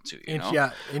scores a lot too. You know?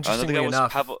 Yeah, interestingly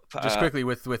enough, just quickly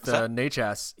with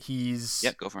Necas,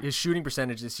 his shooting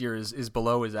percentage this year is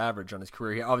below his average on his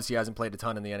career. He obviously hasn't played a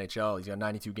ton in the NHL. He's got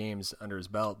 92 games under his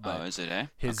belt. But is it?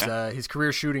 His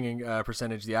career shooting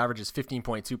percentage, the average is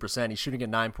 15.2%. He's shooting at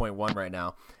 9.1 right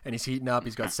now, and he's heating up.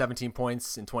 He's got 17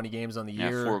 points in 20 games on the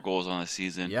year. 4 goals on the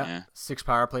season. Yeah, 6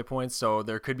 power play points. So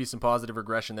there could be some positive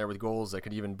regression there with goals that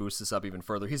could even boost this up even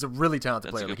further. He's a really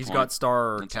talented player. Like, he's got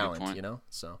star talent, you know.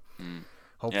 So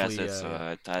Hopefully,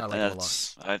 yeah, I like him a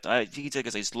lot. I think he's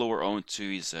like he's lower owned too.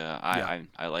 He's Yeah,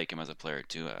 I like him as a player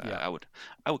too. yeah,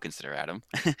 I would consider Adam.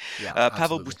 yeah,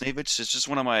 Pavel absolutely. Buchnevich is just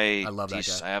one of my. I love that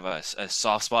guy. I have a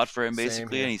soft spot for him Same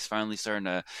basically, and here. he's finally starting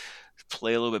to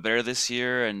play a little bit better this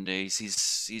year. And he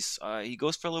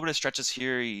goes for a little bit of stretches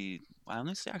here.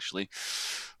 Honestly, actually,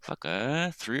 fuck,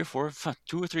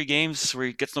 2 or 3 games where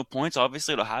he gets no points.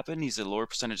 Obviously, it'll happen. He's a lower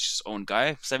percentage owned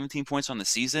guy. 17 points on the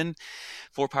season,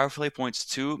 4 power play points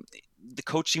too. The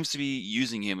coach seems to be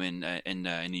using him in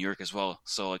New York as well.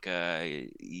 So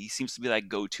he seems to be that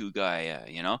go-to guy.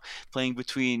 Playing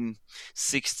between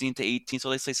 16 to 18. So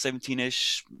let's say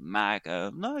 17ish.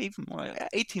 No, even more.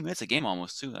 18 minutes a game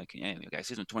almost too. Like guys,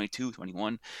 he's 22,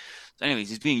 21. So anyways,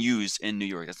 he's being used in New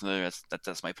York.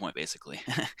 That's my point basically.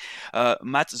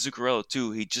 Matt Zuccarello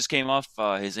too. He just came off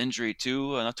his injury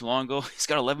too, not too long ago. He's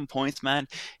got 11 points, man.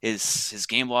 His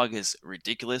game log is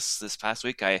ridiculous. This past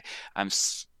week, I'm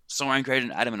so angry I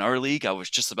didn't add him in our league. I was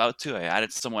just about to. I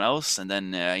added someone else, and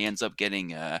then he ends up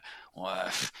getting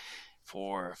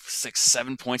 4, 6,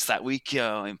 7 points that week,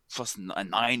 and plus a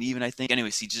 9 even, I think.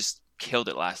 Anyways, he just killed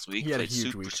it last week. He had a Played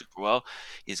huge super week. super well.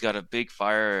 He's got a big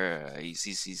fire.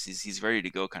 He's ready to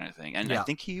go kind of thing. And I Yeah,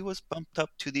 think he was bumped up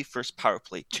to the first power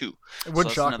play too. it So wouldn't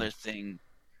that's shock another me. thing.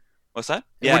 What's that?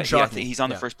 It Yeah, wouldn't shock me. he's on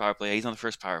the Yeah, first power play. He's on the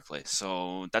first power play.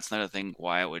 So that's another thing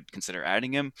why I would consider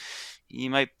adding him. He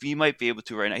might be able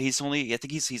to right now. I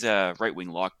think he's a right wing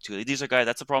lock too. These are guys.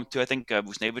 That's a problem too. I think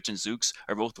Busnevich and Zooks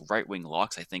are both right wing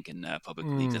locks. I think in public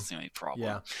leagues. mm, That's the only problem.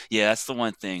 yeah, Yeah, that's the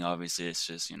one thing. Obviously, it's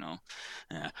just Yeah.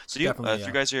 So definitely. if you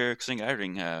Yeah. guys are considering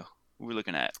adding, who are we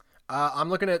looking at? I'm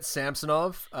looking at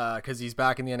Samsonov because he's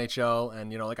back in the NHL,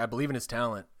 and like I believe in his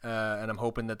talent, and I'm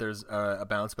hoping that there's a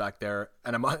bounce back there.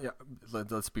 And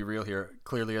let's be real here.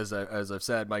 Clearly, as I've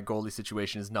said, my goalie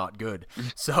situation is not good.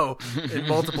 So in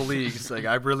multiple leagues, like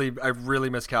I've really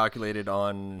miscalculated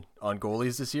on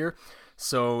goalies this year.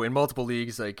 So in multiple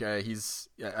leagues, like I think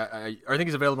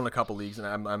he's available in a couple leagues, and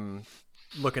I'm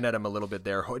looking at him a little bit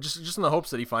there, just in the hopes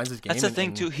that he finds his That's game. the And,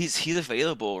 thing too. He's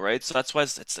available, right? So that's why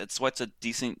it's why it's a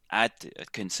decent ad to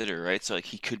consider, right? So like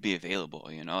he could be available.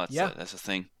 yeah, That's the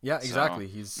thing. yeah, So exactly.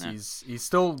 He's yeah. he's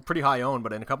still pretty high owned,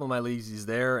 but in a couple of my leagues, he's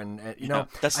there. And Yeah,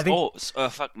 I think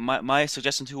fuck. My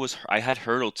suggestion too was I had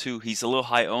Hurdle too. He's a little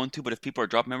high owned too, but if people are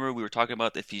dropping, remember we were talking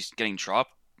about if he's getting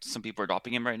dropped. Some people are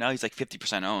dropping him right now. He's like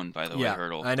 50% owned, by the way. yeah,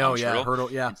 Hurdle, I know. Thomas Yeah, Hurdle,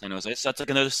 Hurdle. Yeah, in San Jose. So that's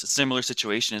like another similar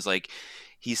situation. Is like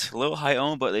he's a little high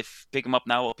owned, but they pick him up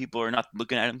now while people are not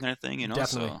looking at him, kind of thing.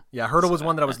 definitely. So Yeah, Hurdle so was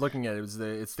one that I was looking at. It's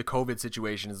the COVID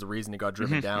situation is the reason it got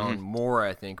driven mhm, down mhm, more,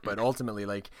 I think. But ultimately,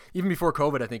 like even before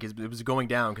COVID, I think it was going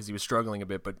down because he was struggling a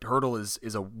bit. But Hurdle is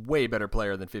a way better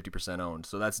player than 50% owned,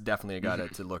 so that's definitely a guy mhm,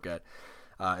 to look at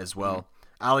as mhm. well.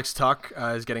 Alex Tuck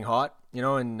is getting hot.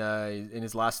 In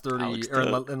his last 30 Alex or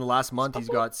Tuck. in the last month, he's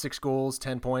got 6 goals,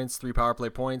 10 points, 3 power play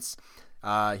points.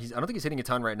 I don't think he's hitting a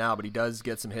ton right now, but he does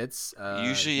get some hits.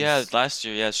 Usually, yeah. He's Last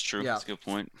year, yeah, it's true. yeah, That's a good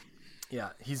point. yeah,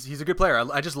 he's a good player.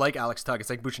 I just like Alex Tuck. It's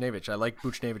like Buchnevich. I like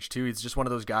Buchnevich too. He's just one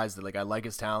of those guys that like I like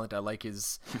his talent. I like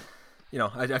his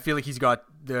I feel like he's got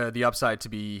the upside to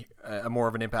be a more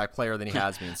of an impact player than he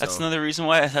has been. That's So another reason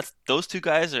why those two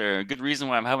guys are a good reason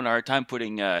why I'm having a hard time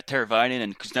putting Teravainen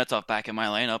and Kuznetsov back in my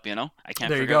lineup. I can't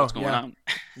there you figure out go. what's going Yeah, on.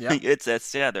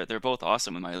 yeah, They're both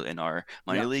awesome in our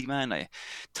minor yeah, league, man.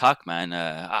 Talk, man.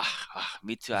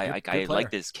 Me too. he's a good I like player.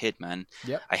 this kid, man.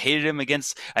 Yep. I hated him in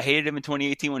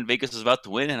 2018 when Vegas was about to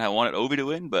win, and I wanted Ovi to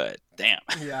win, but damn,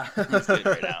 Yeah. he's good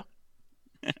right now.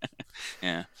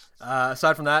 Yeah,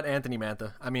 Aside from that, Anthony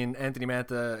Mantha. I mean, Anthony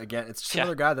Mantha again. It's just yeah,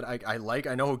 another guy that I like.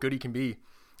 I know how good he can be,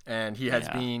 and he has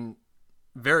yeah. been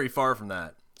very far from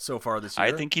that so far this I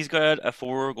year. think he's got a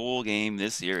 4 goal game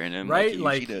this year in him, like Right? he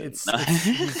usually Like does.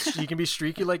 he can be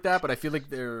streaky like that, but I feel like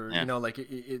Yeah. like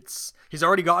it's he's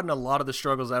already gotten a lot of the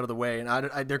struggles out of the way,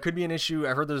 and there could be an issue.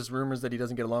 I heard there's rumors that he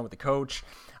doesn't get along with the coach.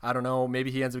 I don't know.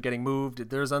 Maybe he ends up getting moved.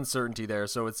 There's uncertainty there,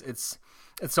 so it's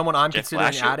someone I'm Jeff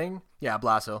considering Blashill, adding. Yeah,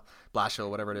 Blashill,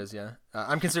 whatever it is. Yeah,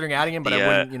 I'm considering adding him, but the I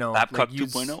wouldn't, like Babcock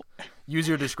 2.0. use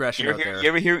your discretion out there. You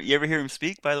ever hear him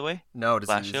speak? By the way, No,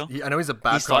 Blashill. I know he's a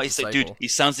Babcock He said, dude, disciple. he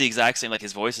sounds the exact same. Like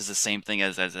his voice is the same thing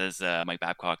as Mike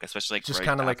Babcock, especially like Just right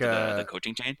kind of like after the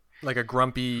coaching change. a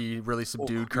grumpy, really Oh,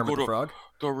 subdued you Kermit the Frog.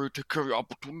 gotta take care of your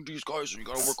opportunities, guys, and you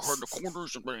gotta work hard in the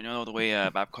corners. And the way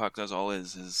Babcock does all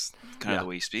his kind of Yeah, the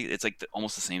way he speaks. It's like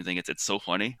almost the same thing. It's so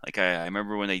funny. Like I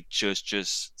remember when they just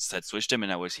said switched him,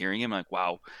 and I was hearing him like,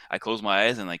 wow. I closed my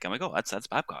eyes and I'm like, oh, that's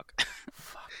Babcock.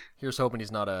 here's hoping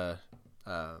he's not a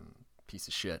piece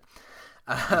of shit.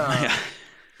 Yeah.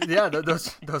 Yeah,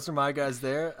 those are my guys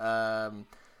there.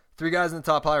 Three guys in the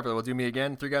top power play. We'll do me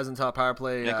again. Three guys in the top power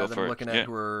play Yeah, go that for I'm it. looking at Yeah.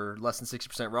 who are less than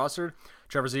 60% rostered.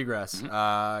 Trevor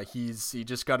Zegras. He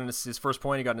just got his first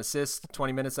point. He got an assist,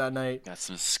 20 minutes that night. Got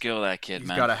some skill, that kid, He's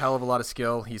man. got a hell of a lot of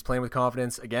skill. He's playing with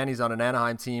confidence. Again, he's on an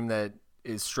Anaheim team that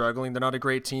is struggling. They're not a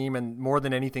great team, and more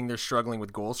than anything, they're struggling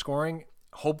with goal scoring.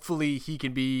 Hopefully, he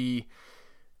can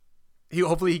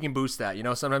boost that. You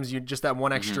know, sometimes you just that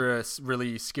one extra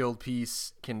really skilled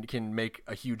piece can make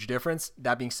a huge difference.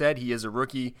 That being said, he is a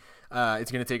rookie.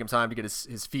 It's going to take him time to get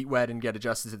his feet wet and get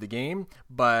adjusted to the game,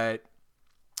 but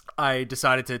I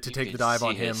decided to take the dive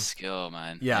on him. His skill,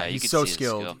 man. Yeah, you he's could so see his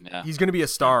skilled. skill. Yeah. He's going to be a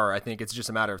star. I think it's just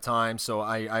a matter of time. So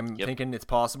I'm thinking it's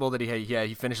possible that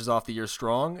he finishes off the year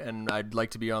strong, and I'd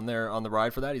like to be on the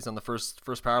ride for that. He's on the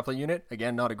first power play unit.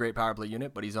 Again, not a great power play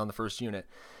unit, but he's on the first unit.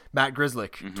 Matt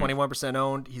Grzelcyk, 21%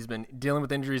 owned. He's been dealing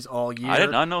with injuries all year. I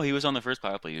did not know he was on the first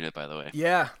power play unit, by the way.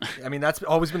 Yeah, I mean that's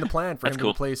always been the plan for him to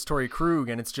cool. replace Torrey Krug,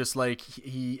 and it's just like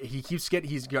he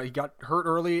got hurt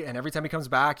early, and every time he comes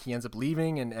back, he ends up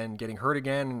leaving and getting hurt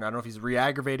again. And I don't know if he's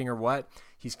re-aggravating or what.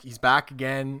 He's back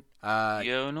again.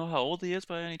 You know how old he is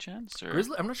by any chance? Or?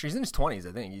 Grizzly, I'm not sure. He's in his 20s,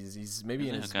 I think. He's maybe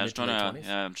in his Okay, mid to late 20s.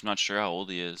 yeah, I'm just not sure how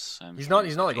old he is. He's not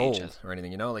like old or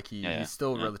anything, you know. Like he's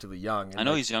still relatively young. I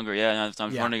know he's younger. Yeah, and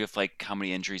I'm wondering if like how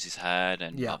many injuries he's had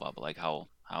and blah blah blah, like how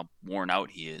worn out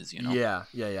he is. You know.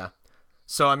 Yeah.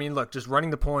 So I mean, look, just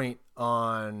running the point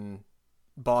on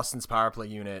Boston's power play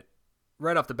unit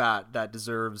right off the bat, that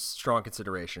deserves strong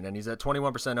consideration. And he's at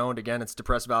 21% owned. Again, it's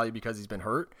depressed value because he's been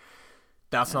hurt.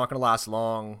 That's not going to last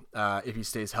long if he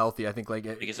stays healthy. I think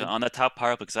because on that top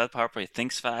power play, because that power play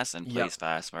thinks fast and plays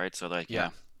fast, right? So like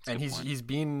and he's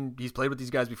played with these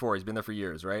guys before. He's been there for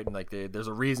years, right? And like there's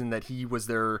a reason that he was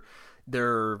their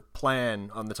plan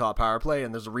on the top power play,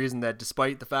 and there's a reason that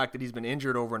despite the fact that he's been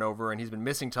injured over and over and he's been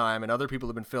missing time and other people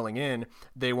have been filling in,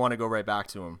 they want to go right back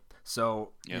to him.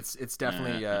 So it's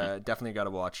definitely got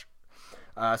to watch.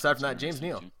 Aside from that, James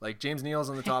Neal. Like James Neal's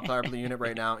on the top power play unit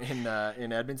right now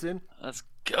in Edmonton. Let's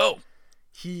go.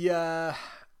 He's not.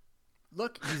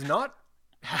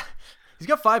 He's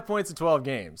got 5 points in 12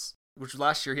 games, which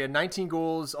last year he had 19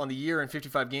 goals on the year in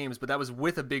 55 games, but that was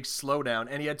with a big slowdown,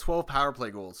 and he had 12 power play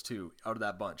goals too out of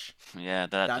that bunch. Yeah,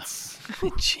 that's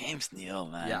James Neal,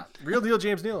 man. Yeah, real deal,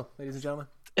 James Neal, ladies and gentlemen.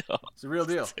 It's a real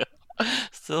deal.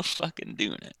 Still fucking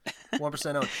doing it.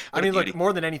 1% owned. I mean, look,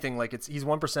 more than anything, like he's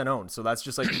 1% owned, so that's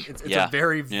just like it's a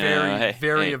very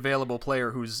available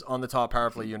player who's on the top power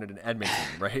play unit in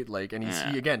Edmonton, right? Like, and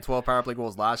he again 12 power play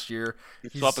goals last year.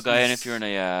 Swap a guy in if you're in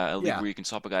a league where you can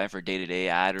swap a guy in for a day-to-day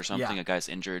ad or something. A guy's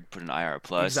injured, put an IR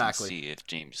plus, and see if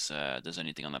James does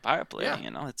anything on the power play. You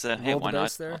know, it's hey, why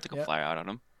not? I'll take a flyer out on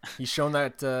him. He's shown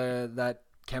that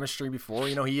chemistry before.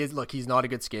 You know, he's not a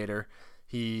good skater.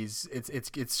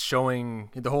 It's showing,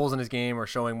 the holes in his game are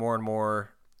showing more and more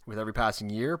with every passing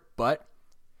year, but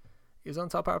he's on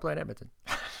top power play in Edmonton.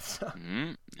 There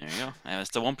you go. It's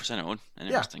the 1% owned.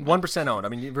 Yeah, 1% owned. I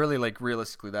mean, really, like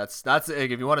realistically, that's like,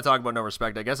 if you want to talk about no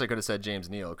respect, I guess I could have said James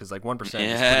Neal because like 1% is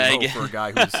pretty low for a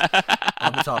guy who's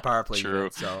on the top power play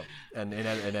unit. So and in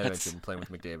Edmonton playing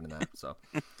with McDavid and that. So.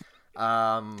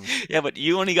 Yeah, but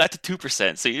you only got to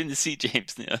 2%, so you didn't see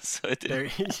James Neal. So it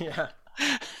didn't. Yeah.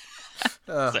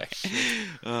 Sorry.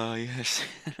 Oh yes.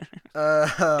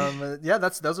 Yeah,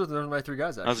 those are my three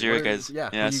guys. Actually. Those are your guys.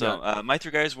 Yeah. So my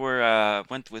three guys were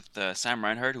went with Sam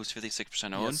Reinhart, who's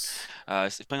 56% owned.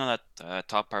 Yes. He's playing on that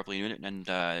top power play unit, and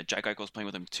Jack Eichel's playing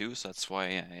with him too. So that's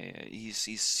why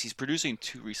he's producing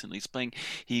two recently.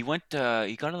 He got a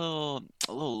little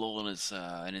low in his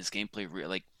gameplay,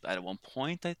 like at one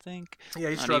point, I think. Yeah,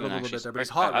 he struggled a little bit there, but he's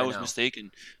hot I was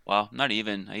mistaken. Well, not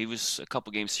even. He was a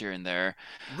couple games here and there.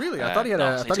 Really? I thought he had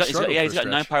he's got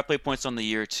 9 power play points on the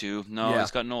year too. No,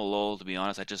 he's got no lull, to be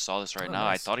honest. I just saw this right now.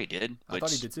 Nice. I thought he did. I thought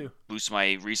he did too. Boosts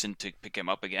my reason to pick him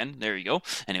up again. There you go.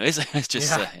 Anyways, it's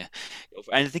just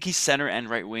I think he's center and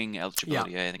right wing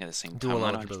eligibility. I think at the same Dual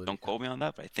time. eligibility. Don't quote me on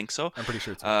that, but I think so. I'm pretty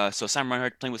sure too. So Sam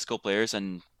Reinhart playing with skill players,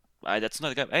 and that's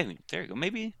another guy. Hey, there you go.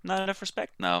 Maybe not enough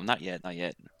respect. No, not yet.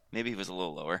 Maybe he was a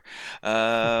little lower.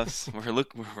 We're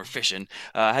fishing.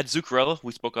 I had Zuccarello.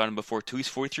 We spoke on him before too. He's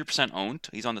 43% owned.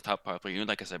 He's on the top power play unit,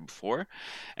 like I said before.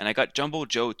 And I got Jumbo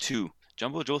Joe too.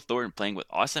 Jumbo Joe Thornton playing with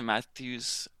Austin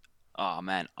Matthews. Oh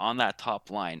man, on that top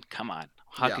line. Come on.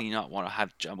 How can you not want to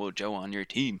have Jumbo Joe on your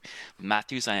team with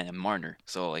Matthews and Marner?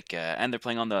 So like, and they're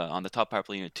playing on the top power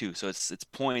play unit too. So it's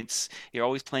points. You're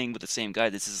always playing with the same guy.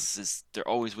 They're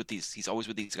always with these. He's always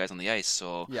with these guys on the ice.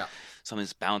 So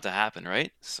something's bound to happen,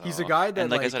 right? So he's a guy that, and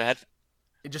like I said, I had.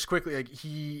 Just quickly, like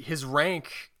his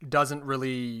rank doesn't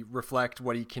really reflect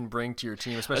what he can bring to your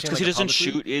team, especially because he doesn't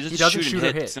shoot. He doesn't shoot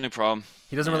or hit. It's no problem.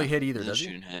 He doesn't really hit either, does he?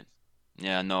 Shoot and hit.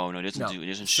 Yeah, no, he doesn't No. do, he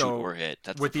doesn't shoot So or hit.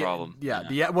 That's the with the problem. yeah, Yeah.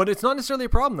 the well, it's not necessarily a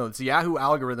problem though. It's the Yahoo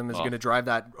algorithm is Oh, going to drive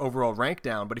that overall rank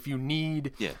down. But if you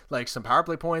need yeah, like some power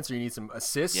play points or you need some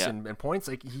assists yeah, and points,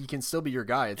 like he can still be your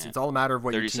guy. It's yeah. it's all a matter of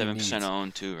what your team 37% needs.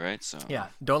 owned too, right? So Yeah,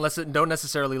 don't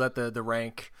necessarily let the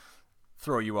rank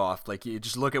throw you off. Like you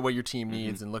just look at what your team hmm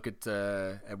needs and look at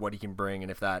what he can bring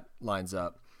and if that lines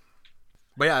up.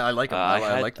 But yeah, I like him. I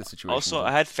I had like the situation with also him.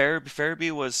 I had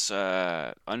Farabee was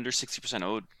under 60%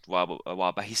 owed a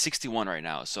while back. He's 61 right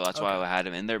now, so that's why Okay. I had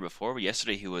him in there before. But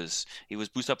yesterday he was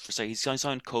boosted up for say he's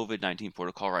on COVID-19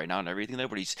 protocol right now and everything there,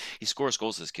 but he scores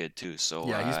goals this kid too. So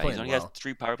Yeah, he's he's playing only has well.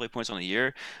 3 power play points on the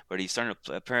year, but he's starting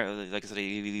to apparently like I said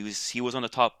he was on the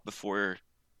top before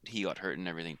he got hurt and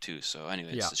everything too. So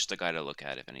anyway, Yeah, it's just a guy to look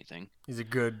at if anything. he's a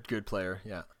good player.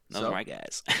 Yeah. Those are So my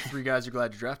guys. 3 guys you're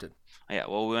glad you drafted. Yeah,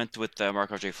 well, we went with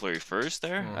Marc-Andre Fleury first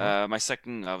there. Hmm. My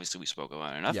second, obviously, we spoke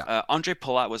about it enough. Yeah, Andre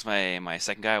Palat was my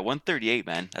second guy, 138,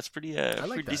 man. That's I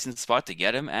like pretty that. decent spot to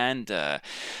get him. And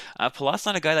Palat's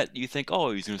not a guy that you think,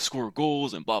 oh, he's gonna score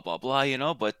goals and blah blah blah, you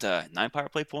know. But 9 power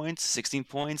play points, 16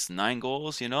 points, 9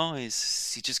 goals, you know. He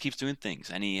just keeps doing things,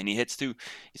 and he hits too.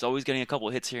 He's always getting a couple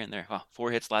of hits here and there. Well,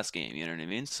 4 hits last game, you know what I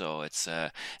mean? So it's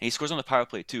and he scores on the power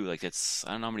play too. Like it's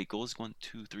I don't know how many goals. 1,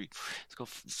 2, 3. Let's go.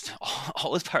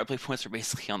 All his power play points are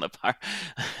basically on the power.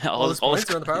 All his All his, points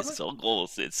are on the power play. his all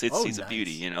goals. Oh, He's a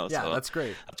beauty, nice. you know. Yeah, So that's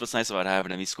great. that's what's nice about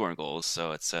having him. He's scoring goals.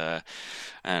 So it's I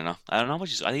don't know. I don't know how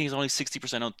much. I think he's only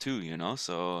 60% out too. You know.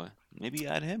 So maybe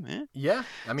add him. Eh? Yeah,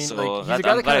 I mean, like So he's a that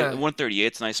guy I'm that glad kind of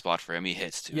 138's a nice spot for him. He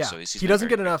hits too. yeah. So he's He been doesn't very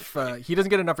get very good enough. for me. He doesn't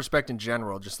get enough respect in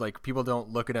general. Just like people don't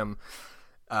look at him.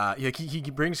 Like he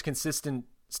brings consistent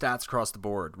stats across the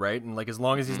board, right? And like as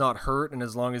long as he's hmm not hurt and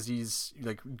as long as he's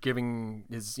like giving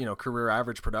his career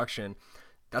average production,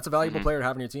 that's a valuable hmm player to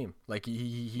have on your team. Like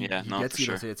Yeah. he No, gets for you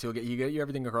those sure. hits. He get you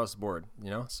everything across the board.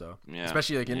 So Yeah.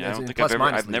 especially like Yeah. I don't in think I've plus ever. minus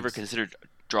I've never leagues. considered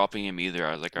dropping him either.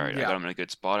 I was like, all right, I Yeah, got him in a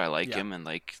good spot. I like yeah, him, and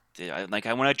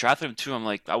when I drafted him too, I'm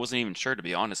like, I wasn't even sure to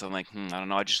be honest. I'm like, I don't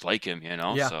know. I just like him, you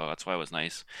know. yeah, So that's why it was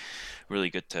nice. Really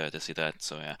good to see that.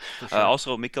 So yeah. for sure.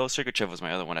 Also, Mikhail Sergachev was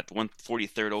my other one at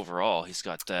 143rd overall. He's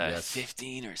got Yes.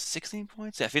 15 or 16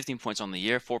 points. Yeah, 15 points on the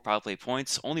year, 4 power play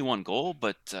points, only 1 goal,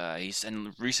 but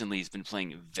recently he's been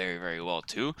playing very very well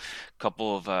too.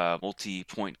 Couple of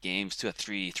multi-point games,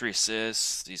 three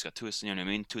assists. He's got 2 assists. You know what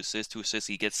I mean? 2 assists, 2 assists.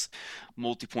 He gets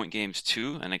multi-point games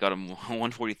too, and I got him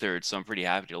 143rd. So I'm pretty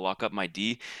happy to lock up my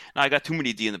D. Now I got too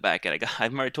many D in the back end.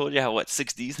 I've already told you how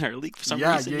 6 Ds in our league for some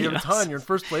Yeah, reason. you You have a know. ton. You're in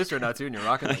first place right now too, and you're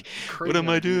rocking Like, like what crazy am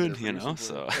I amount of Ds doing? they're You know. producing for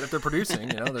you. So, And if they're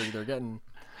producing, they're getting,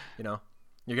 you know,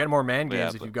 you're getting more man but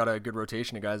yeah, games if but you've got a good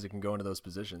rotation of guys that can go into those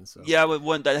positions. So yeah,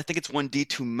 but I think it's 1D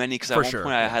too many because at for one sure,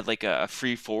 point I yeah, had like a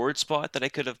free forward spot that I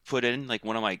could have put in. Like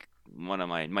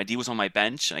my D was on my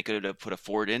bench and I could have put a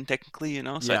forward in technically, you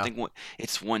know. So I yeah. think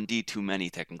it's 1D too many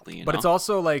technically, you But it's know.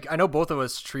 also like I know both of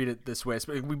us treat it this way.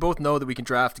 We both know that we can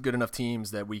draft good enough teams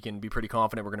that we can be pretty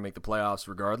confident we're going to make the playoffs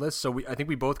regardless. So I think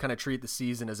we both kind of treat the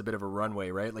season as a bit of a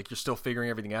runway, right? Like you're still figuring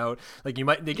everything out. Like you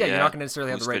might, again, you're not Yeah, going to necessarily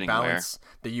have the who's right fitting where? balance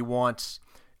that you want.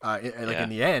 Like in Yeah.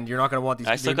 the end, you're not going to want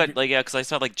these. I still got like because I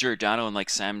saw like Giordano and like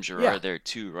Sam Yeah, Gerard there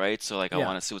too, right? So like I yeah.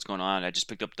 want to see what's going on. I just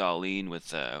picked up Darlene with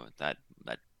that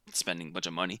spending a bunch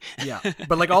of money. Yeah,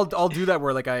 but like I'll do that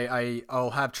where like I'll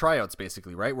have tryouts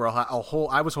basically, right? Where I'll hold.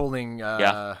 I was holding.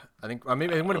 Yeah, I think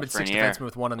maybe it would have been 6 Lafreniere, defensemen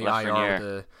with one on the IR with Lafreniere.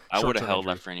 a I would have short-term held injury.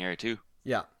 Lafreniere too.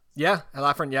 Yeah, yeah,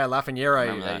 Lafreniere.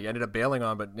 Remember I that? ended up bailing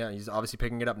on, but yeah, he's obviously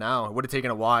picking it up now. It would have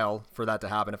taken a while for that to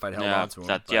happen if I'd held Yeah, on to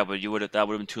him. But but that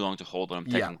would have been too long to hold on him. yeah,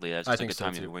 Technically, that's I just a think good so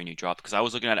time too. when you dropped because I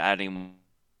was looking at adding him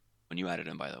when you added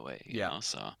him, by the way. You Yeah. know,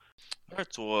 so all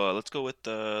right. So let's go with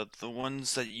the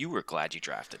ones that you were glad you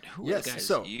drafted. Who are the Yes. guys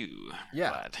So you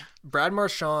yeah, glad? Brad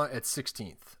Marchand at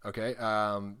 16th. Okay.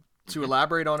 To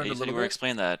elaborate on Yeah, it you a said little you were bit.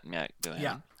 explain that. Yeah, go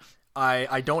Yeah. ahead.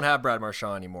 I don't have Brad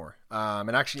Marchand anymore.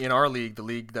 And actually, in our league, the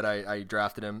league that I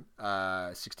drafted him,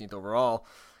 16th overall,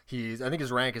 I think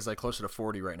his rank is like closer to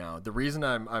 40 right now. The reason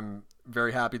I'm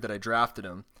very happy that I drafted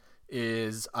him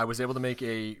is I was able to make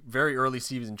a very early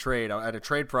season trade. I had a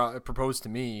trade proposed to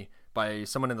me by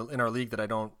someone in our league that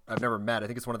I've never met. I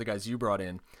think it's one of the guys you brought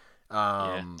in.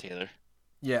 Yeah, Um, Taylor.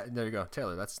 yeah, there you go,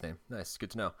 Taylor. That's his name. Nice,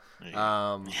 good to know. There you go.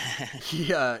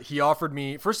 He offered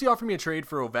me a trade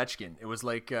for Ovechkin. It was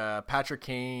like Patrick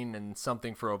Kane and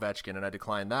something for Ovechkin, and I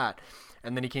declined that.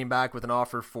 And then he came back with an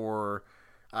offer for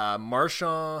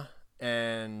Marchand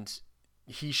and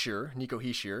Nico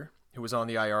Hischier, who was on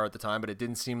the IR at the time, but it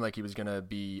didn't seem like he was going to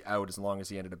be out as long as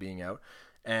he ended up being out.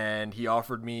 And he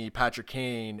offered me Patrick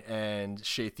Kane and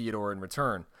Shea Theodore in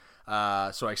return.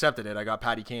 So I accepted it. I got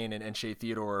Patty Kane and Shea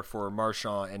Theodore for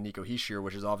Marchand and Nico Hischier,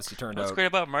 which has obviously turned What's out. great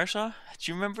about Marchand?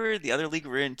 Do you remember the other league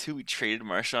we're in too? We traded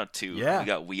Marchand too. Yeah. We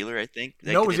got Wheeler, I think.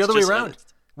 No, it was the other way around.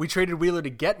 We traded Wheeler to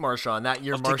get Marchand that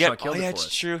year. Marchand killed it for us.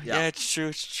 It's true. Yeah, it's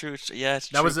true. Yeah, it's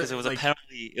true. That was because it was like, a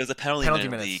penalty. It was a penalty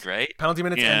minute league, right? Penalty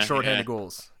minutes and shorthanded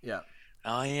goals. Yeah.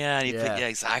 Oh yeah, and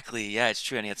exactly. Yeah, it's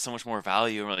true, and he had so much more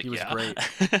value. And we're like, he was great.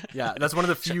 Yeah, that's one of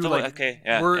the few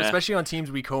we're especially on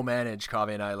teams we co-manage.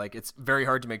 Kave and I, like, it's very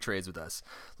hard to make trades with us.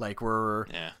 Like,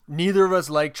 neither of us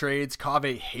like trades.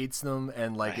 Kave hates them,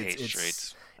 and like it's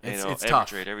trades. It's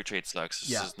tough. Every trade sucks.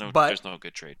 There's no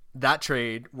good trade. That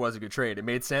trade was a good trade. It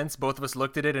made sense. Both of us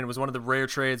looked at it, and it was one of the rare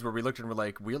trades where we looked and we're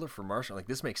like, Wheeler for Marshall. Like,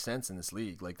 this makes sense in this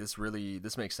league. Like, this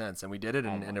makes sense. And we did it,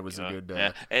 and it was a good.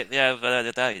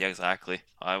 Exactly.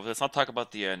 Let's not talk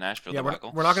about the Nashville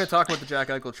debacle. We're not going to talk about the Jack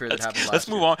Eichel trade that happened last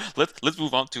year. Let's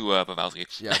move on to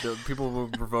Pavelski. Yeah, people will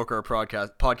revoke our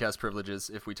podcast privileges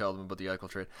if we tell them about the Eichel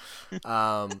trade.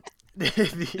 No,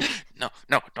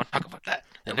 don't talk about that.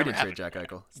 Yeah, we didn't trade Jack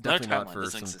Eichel. It's definitely not for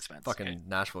some fucking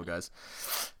Nashville guys.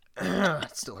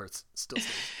 It still hurts. Still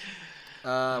stings.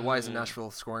 Why isn't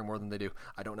Nashville scoring more than they do?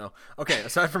 I don't know. Okay,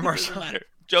 aside from Marchand,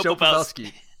 Joe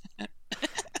Pavelski.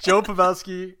 Joe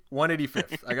Pavelski,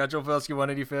 185th. I got Joe Pavelski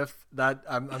 185th.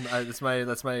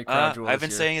 That's my crown jewel. I've been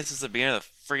saying this since the beginning of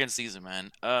the friggin' season,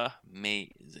 man.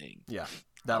 Amazing. Yeah.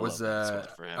 That was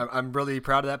I'm really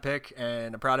proud of that pick,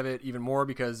 and I'm proud of it even more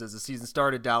because as the season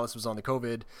started, Dallas was on the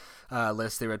COVID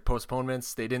list. They had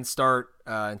postponements. They didn't start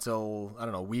until, I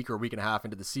don't know, a week and a half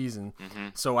into the season. Mm-hmm.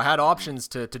 So I had options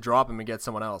to drop him and get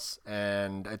someone else,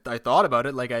 and I thought about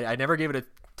it. Like, I never gave it a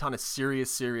ton of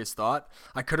serious thought.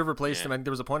 I could have replaced him. I think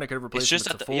there was a point I could have replaced him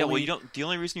with Toffoli. The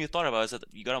only reason you thought about it is that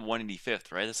you got him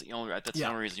 185th, right? That's the only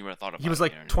reason you would have thought about it. He was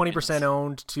like 20%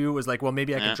 owned too. It was like, well,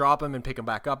 maybe I could drop him and pick him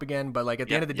back up again. But like at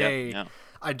the end of the day,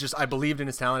 I believed in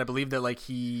his talent. I believed that like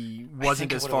he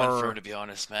wasn't as far. Went for him, to be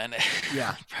honest, man.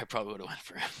 Yeah, I probably would have went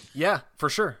for him. Yeah, for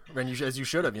sure. And as you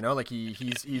should have, like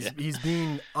he's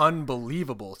been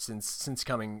unbelievable since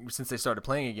they started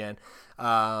playing again.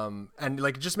 And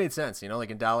like it just made sense, like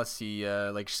in Dallas, he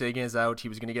like Seguin's out, he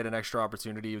was going to get an extra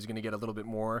opportunity, he was going to get a little bit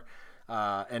more,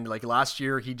 and like last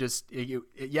year he's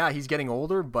getting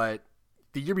older, but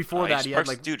the year before that he had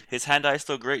like his hand eye is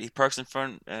still great. He parks in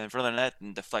front of the net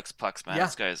and deflects pucks, man.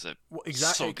 This guy's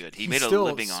so good. He made a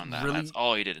living on that. That's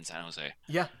all he did in San Jose.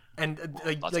 Yeah. And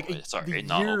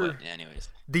anyways.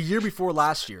 The year before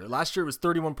last year it was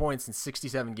 31 points in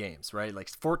 67 games, right? Like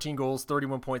 14 goals,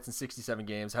 31 points in 67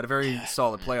 games. Had a very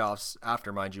solid playoffs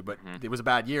after, mind you, but it was a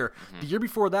bad year. The year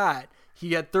before that,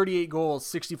 he had 38 goals,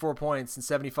 64 points in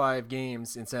 75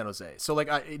 games in San Jose. So like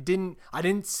I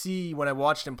didn't see when I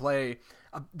watched him play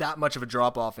that much of a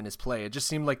drop off in his play. It just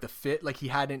seemed like the fit, like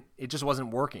it just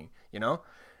wasn't working, So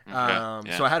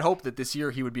I had hope that this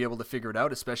year he would be able to figure it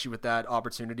out, especially with that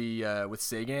opportunity with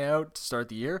Seguin out to start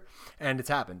the year, and it's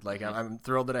happened. Like I'm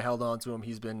thrilled that I held on to him.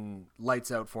 He's been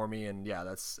lights out for me, and yeah,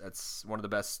 that's one of the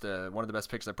best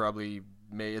picks I probably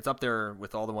made. It's up there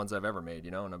with all the ones I've ever made,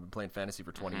 and I've been playing fantasy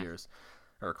for 20 years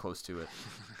or close to it.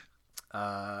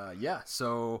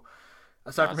 So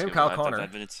aside from him, Kyle Connor.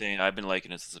 I've been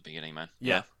liking it since the beginning, man.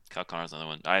 Yeah. Kyle Connor's another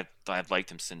one. I've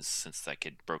liked him since that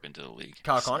kid broke into the league.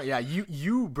 Kyle Connor, yeah.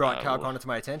 You brought Kyle Connor to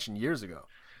my attention years ago.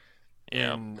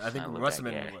 Yeah. And I think it must have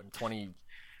been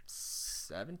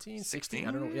 2017, 16.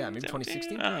 I don't know. Yeah, maybe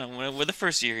 2016. Well, the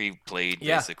first year he played,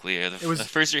 basically. The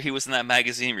first year he was in that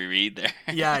magazine we read there.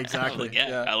 Yeah, exactly.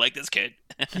 I like this kid.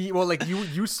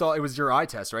 You saw, it was your eye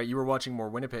test, right? You were watching more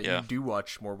Winnipeg. Yeah. You do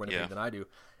watch more Winnipeg than I do,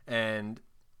 and.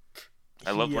 I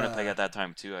loved Winnipeg at that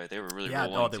time too. They were really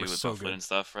rolling too with Buffalo and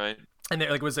stuff, right? And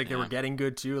it was like they were getting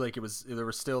good too. Like they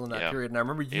were still in that period. And I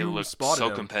remember you spotted him.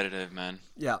 So competitive, man.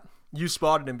 Yeah, you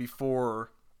spotted him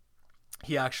before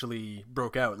he actually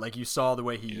broke out. Like you saw the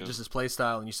way just his play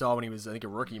style, and you saw when he was, I think, a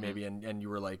rookie maybe, and you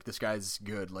were like, this guy's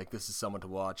good. Like this is someone to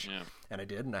watch. Yeah. And I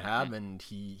did, and I have, and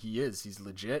he's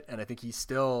legit, and I think he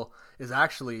still is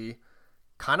actually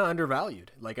kind of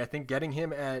undervalued. Like I think getting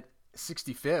him at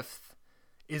 65th.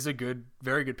 Is a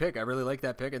very good pick. I really like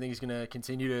that pick. I think he's going to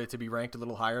continue to be ranked a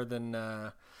little higher than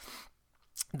that,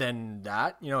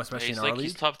 especially in our league.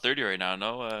 He's top 30 right now,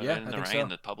 no? I think so. In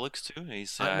the Publix too.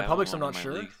 He's in the Publix, I'm not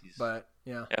sure, but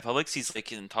yeah. Yeah, Publix, he's like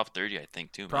in top 30, I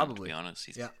think too. Probably, man, to be honest.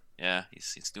 He's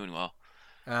doing well.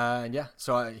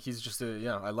 So he's just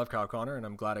I love Kyle Connor, and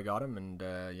I'm glad I got him, and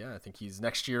I think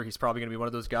next year he's probably going to be one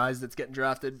of those guys that's getting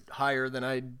drafted higher than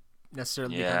I'd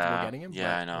necessarily be comfortable getting him.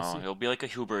 Yeah, I know. He'll be like a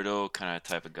Huberto kind of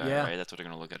type of guy, right? That's what they're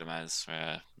going to look at him as.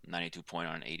 92 point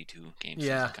on 82 games.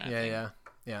 Yeah.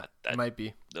 Yeah, it That, might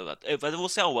be. but we'll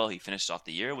see how well he finishes off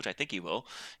the year, which I think he will.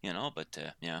 But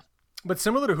yeah. But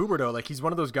similar to Huberto, like he's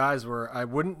one of those guys where I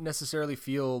wouldn't necessarily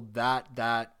feel that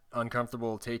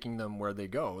uncomfortable taking them where they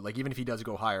go. Like even if he does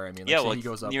go higher, I mean, like Yeah, say well, he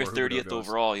goes up near or Huberto 30th goes.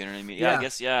 overall, you know what I mean? Yeah, I Yeah,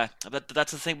 guess, yeah. But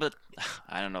that's the thing, but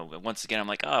I don't know. Once again, I'm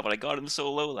like, oh, but I got him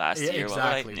so low last yeah, year. Why would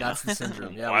I, exactly. That's the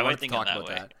syndrome. Yeah, we why am I wanted to thinking talk that about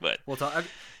way? that. But We'll talk.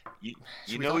 you,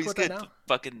 Should you we know talk he's about that good. now?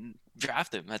 Fucking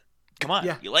draft him. Come on,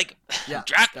 Yeah, you like him? yeah.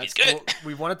 Draft him. He's That's good. well,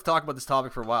 we wanted to talk about this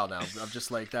topic for a while now. Of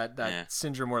just like that Yeah,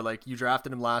 syndrome where like you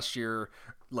drafted him last year,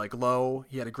 like low.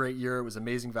 He had a great year. It was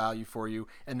amazing value for you,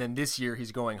 and then this year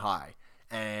he's going high.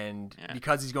 And yeah.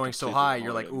 because he's going so Completely high,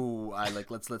 you're ignored like, him. ooh, I like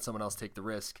let's let someone else take the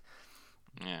risk.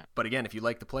 Yeah. But again, if you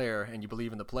like the player and you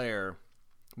believe in the player,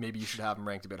 maybe you should have him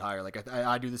ranked a bit higher. Like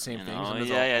I do the same You thing. know, Sometimes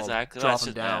yeah, I'll exactly. drop That's him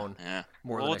just, down yeah.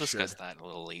 more We'll than I discuss should. that a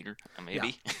little later, Yeah,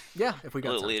 maybe. yeah. If we A got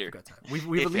little time, if later. we got time. We've If at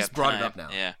we least have brought it time. up now.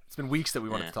 Yeah. It's been weeks that we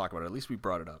wanted Yeah. to talk about it. At least we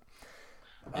brought it up.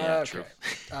 Yeah, true.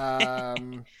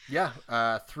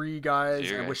 Yeah. Three guys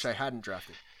Three I wish guys. I hadn't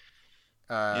drafted.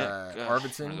 Yeah.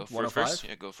 Arvidsson, Want to go for it 105. first?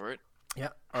 Yeah, go for it. Yeah,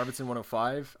 Arvidsson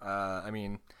 105. I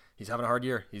mean, he's having a hard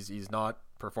year. He's not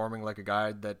performing like a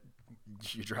guy that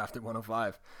you drafted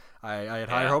 105. I had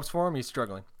higher Yeah. hopes for him. He's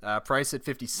struggling. Price at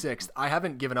 56th. I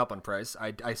haven't given up on Price.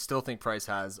 I still think Price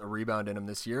has a rebound in him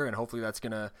this year, and hopefully that's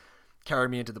going to carry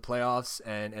me into the playoffs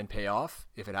and pay off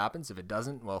if it happens. If it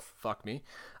doesn't, well, fuck me.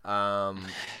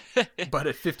 But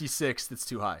at 56th, it's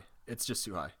too high. It's just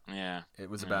too high. Yeah. It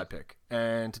was a bad pick.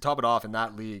 And to top it off in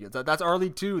that league, that's our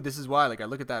league too. This is why, like, I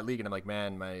look at that league and I'm like,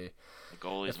 man, The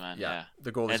goalies, man. Yeah. the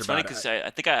And goalies it's are funny bad. because I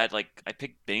think I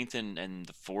picked Bennington in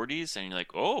the 40s, and you're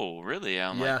like, oh, really?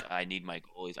 I'm Yeah. like, I need my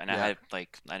goalies, and I Yeah. had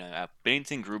I know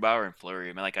Bennington, Grubauer, and Fleury.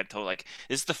 I mean, like I told, like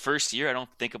this is the first year I don't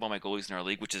think about my goalies in our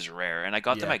league, which is rare, and I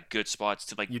got them Yeah. at good spots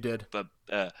to like. You did. But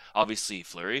obviously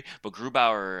Fleury, but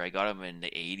Grubauer, I got him in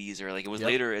the 80s, or like it was Yep.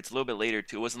 later. It's a little bit later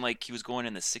too. It wasn't like he was going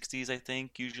in the 60s. I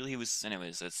think usually he was.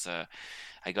 Anyways, it's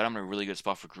I got him in a really good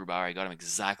spot for Grubauer. I got him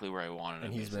exactly where I wanted him.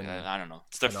 And he's basically. been I don't know.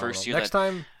 It's the Phenomenal. first year Next that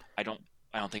time, I don't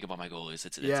think about my goalies.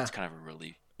 Yeah. It's kind of a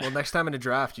relief. well, next time in a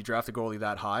draft, you draft a goalie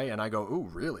that high, and I go, ooh,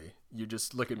 really? You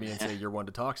just look at me and say, you're one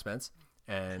to talk, Spence.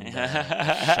 And shut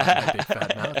my big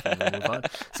fat mouth and we'll move on.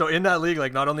 So in that league,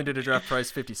 like, not only did I draft Price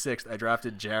 56th, I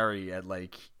drafted Jerry at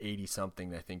like 80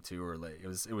 something, I think, too, or like it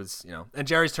was and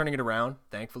Jerry's turning it around.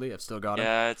 Thankfully, I've still got him.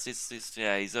 Yeah, it's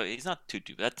yeah, he's not too.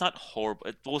 That's not horrible.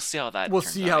 We'll see how that. We'll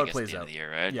turns see out, how I it guess, plays at the end out. of the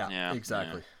year, right? Yeah,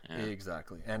 exactly. Yeah.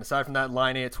 Exactly. And aside from that,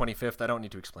 Line A at 25th, I don't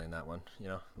need to explain that one.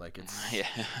 Like it's. Yeah.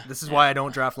 This is why I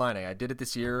don't draft Line A. I did it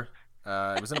this year.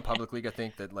 It was in a public league, I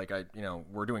think, that like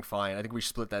we're doing fine. I think we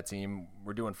split that team.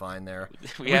 We're doing fine there.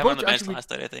 We have him on the bench actually,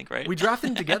 last night, I think, right? we drafted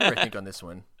them together, I think, on this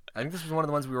one. I think this was one of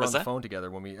the ones we were Was on the that? phone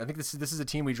together when we. I think this is a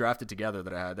team we drafted together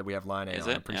that we have Line A Is on.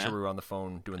 it? I'm pretty Yeah. sure we were on the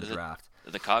phone doing Is the it draft.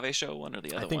 the Cave show one or the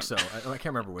other I think one? so. I can't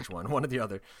remember which one. One or the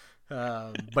other.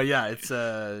 But yeah, it's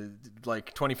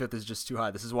like 25th is just too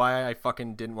high. This is why I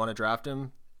fucking didn't want to draft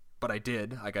him, but I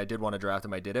did. Like I did want to draft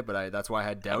him. I did it, but that's why I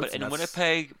had doubts. But in and that's-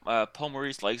 Winnipeg, Paul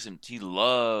Maurice likes him. He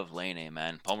loved Lane A,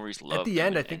 man. Paul Maurice loved at the him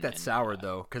end, I and- think and- that soured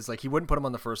though, because like he wouldn't put him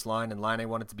on the first line, and Line A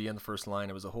wanted to be on the first line.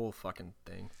 It was a whole fucking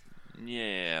thing.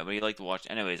 Yeah, but he liked to watch.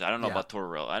 Anyways, I don't know Yeah. about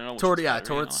Tortorella. I don't know. Tort, which yeah, is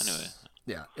better, Tort's. Anyway.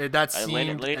 Yeah, that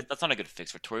Lane, seemed. that's not a good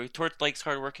fix for Tori. Tori likes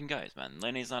hard-working guys, man.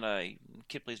 Lane's not a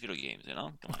kid plays video games, you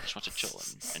know. Come on, just wants to chill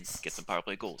and get some power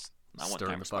play goals. Not one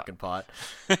Stirring time the spot. fucking pot.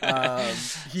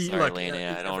 He Sorry, look Lane.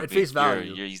 I don't want at to be. face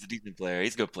value. He's a decent player.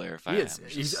 He's a good player. He is.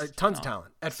 He's tons of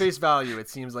talent. At face value, it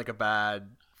seems like a bad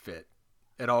fit.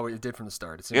 It did from the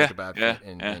start. It seems Yeah, like a bad yeah, fit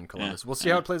in yeah, Columbus. yeah, We'll see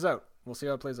how it plays out.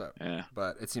 Yeah,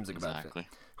 But it seems like a bad fit. exactly.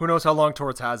 Who knows how long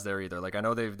Torts has there either? Like I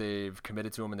know they've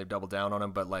committed to him and they've doubled down on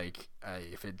him, but like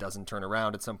if it doesn't turn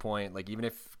around at some point, like even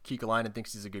if Keekalainen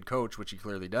thinks he's a good coach, which he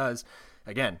clearly does,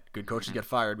 again, good coaches get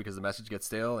fired because the message gets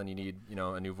stale and you need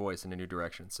a new voice and a new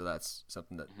direction. So that's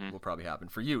something that will probably happen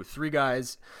for you. 3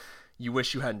 guys you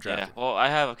wish you hadn't Yeah, drafted. well, I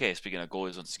have speaking of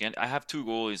goalies once again, I have 2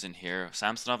 goalies in here: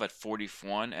 Samsonov at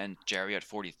 41 and Jerry at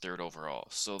 43rd overall.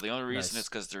 So the only reason Nice. is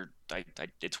because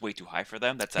it's way too high for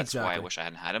them. That's why I Exactly. wish I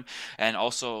hadn't had him. And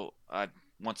also,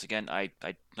 once again, I'm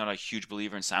not a huge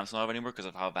believer in Samsonov anymore because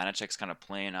of how Vanacek's kind of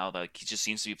playing now. Like he just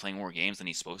seems to be playing more games than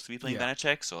he's supposed to be playing Yeah.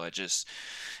 Vanacek. So it's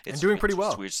doing pretty it's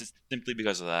well. weird, just simply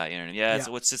because of that. You know, yeah. Yeah.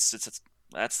 So it's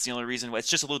that's the only reason. It's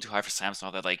just a little too high for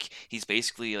Samsonov. That like he's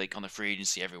basically like on the free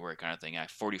agency everywhere kind of thing. At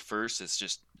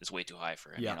 41st, it's way too high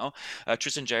for him. Yeah. You know,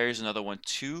 Tristan Jarry is another one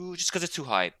too, just because it's too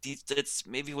high. It's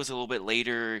maybe it was a little bit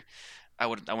later. I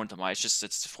wouldn't mind.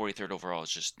 It's 43rd overall.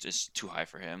 It's too high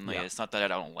for him. Like, Yeah. it's not that I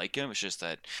don't like him. It's just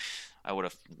that I would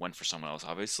have went for someone else,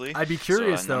 obviously. I'd be So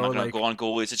curious I'm though, not gonna go like on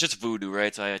goalies. It's just voodoo,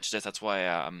 right? So that's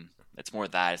why it's more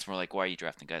that. It's more like why are you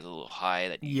drafting guys a little high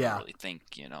that you don't yeah. really think,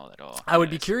 at all. I would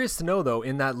be Anyways. curious to know though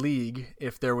in that league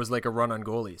if there was like a run on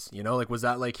goalies. Like was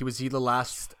that like was he the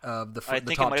last of I the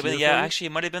think it top might have been, tier yeah, for you? actually,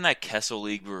 it might have been that Kessel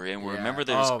league we were in where Yeah. remember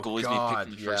there was Oh goalies being picked in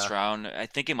God. the first Yeah. round. I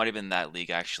think it might have been that league,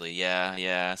 actually. Yeah,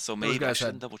 yeah. So Those maybe, guys actually,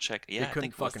 let had me double check. they Yeah, I couldn't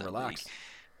think it was fucking that league. relax.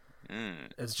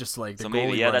 Mm. It's just like the So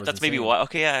maybe, goalie yeah, run that was that's maybe insane. why.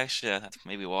 Okay, yeah, actually, yeah, that's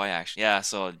maybe why, actually. Yeah,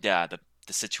 so, yeah, the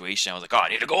situation, I was like, oh, I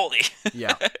need a goalie.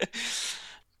 Yeah.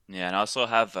 Yeah, and I also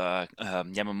have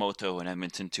Yamamoto in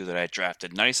Edmonton too that I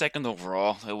drafted 92nd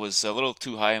overall. It was a little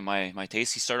too high in my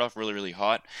taste. He started off really really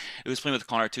hot. It was playing with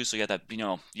Connor too, so you had that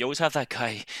you always have that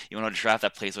guy you want to draft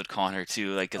that plays with Connor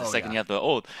too. Like the Oh second yeah. you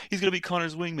have he's gonna be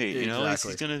Connor's wingmate. He's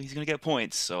Exactly. gonna get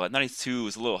points. So at 92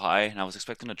 was a little high, and I was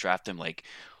expecting to draft him like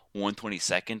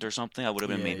 122nd or something. I would have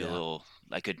been Yeah, maybe a yeah. little.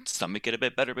 I could stomach it a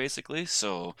bit better, basically.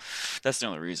 So that's the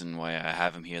only reason why I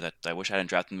have him here. That I wish I hadn't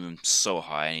drafted him so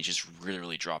high, and he just really,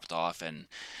 really dropped off. And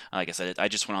like I said, I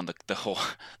just went on the whole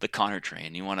the Connor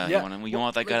train. Yeah. You Well,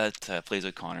 want that like guy that plays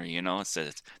with Connor.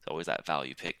 It's always that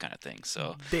value pick kind of thing.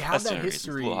 So they have that's the that only reason. It's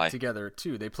a little history high. together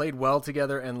too. They played well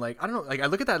together, and like I don't know, like I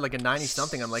look at that like a 90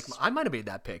 something. I'm like I might have made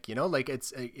that pick. Like it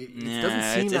doesn't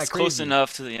Yeah, seem it's that close crazy.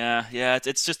 enough to yeah.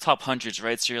 It's just top hundreds,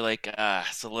 right? So you're like,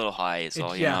 it's a little high.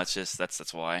 So Yeah, it's just that's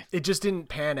why. it just didn't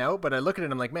pan out. But I look at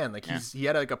it, I'm like, man, like Yeah, he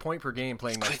had like a point per game he's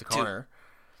playing next to quick too. Connor,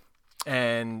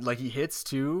 and like he hits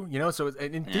too. So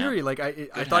in Yeah. theory, like I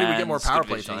Good thought he would get more hands, power good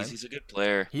play vision. time. He's a good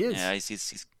player. He is. Yeah,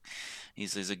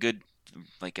 he's a good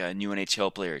like a new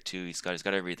NHL player too. He's got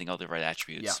everything, all the right Yeah,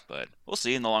 attributes. But we'll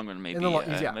see in the long run. in the long,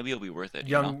 he's Maybe it'll be worth it.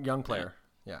 young Yeah, player.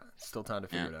 Yeah, still time to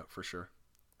yeah. figure it out for sure.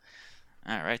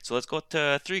 All right, so let's go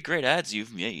to three great ads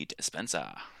you've made,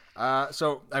 Spencer.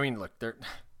 So I mean, look, they're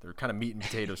kind of meat and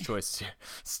potatoes choices here.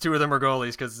 Two of them are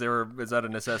goalies because it's out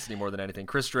of necessity more than anything.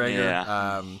 Chris Drager,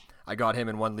 Yeah. I got him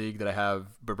in one league that I have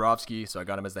Bobrovsky, so I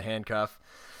got him as the handcuff.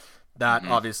 That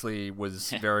Mm-hmm. obviously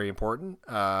was very important.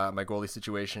 My goalie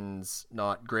situation's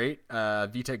not great.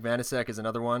 Vitek Vanacek is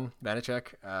another one. Vanacek,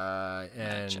 Check.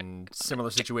 and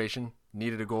similar situation.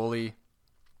 Needed a goalie.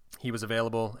 He was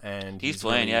available, and He's he's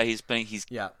playing, really yeah. He's playing. He's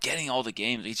yeah getting all the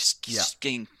games. He's yeah. just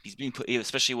getting. He's being put,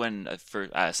 especially when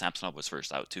Samsonov was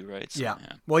first out too, right? So Yeah.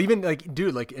 yeah, Well, even like,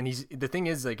 dude, like, and the thing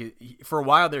is, like, for a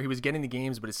while there, he was getting the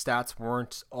games, but his stats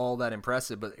weren't all that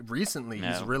impressive. But recently, he's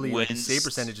yeah. really like his save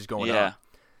percentage is going Yeah, up.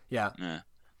 Yeah. yeah,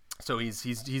 So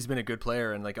he's been a good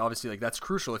player, and like obviously, like that's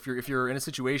crucial. If you're in a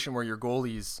situation where your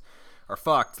goalies are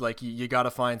fucked, like you got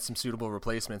to find some suitable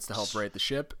replacements to help right the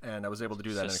ship. And I was able to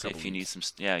do that in a especially couple if you need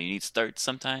weeks. you need starts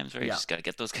sometimes, right? You Yeah. just gotta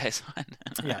get those guys on.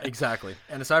 Yeah. Exactly.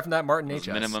 And aside from that, Martin Those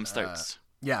Necas. minimum starts.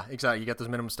 Yeah, exactly. You get those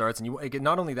minimum starts, and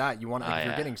not only that, you want Oh if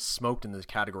you're yeah, getting smoked in the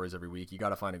categories every week, you got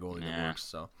to find a goalie that yeah, works.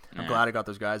 So I'm yeah, glad I got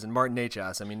those guys. And Martin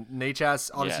Necas, I mean, Necas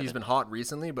yeah. obviously he's been hot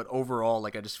recently, but overall,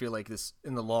 like I just feel like this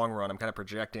in the long run, I'm kind of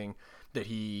projecting that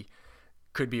he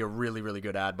could be a really really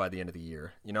good ad by the end of the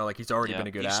year. Like he's already Yeah, been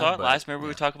a good you saw ad, it but last. Remember we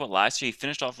yeah, talked about last year. He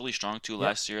finished off really strong too yeah,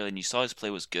 last year, and you saw his play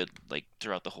was good like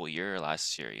throughout the whole year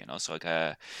last year. So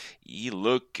like he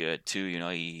looked good too.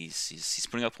 He's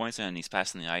putting up points and he's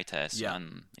passing the eye test. yeah,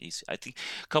 And he's I think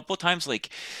a couple of times like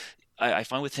I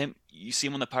find with him, you see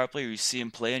him on the power play or you see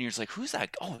him play, and you're just like, who's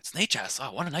that? Oh, it's Natchez.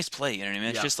 Oh, what a nice play. You know what I mean?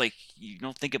 It's yeah, just like you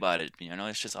don't think about it.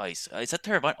 It's just is that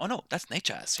Teravainen? Oh no, that's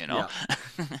Natchez. yeah,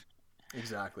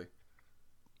 exactly.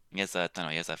 He has that. I don't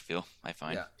know. He has that feel. I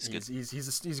find Yeah, he's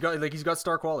good. he's got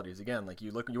star qualities again. Like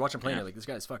you watch him play, and Yeah, you're like this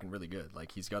guy's fucking really good.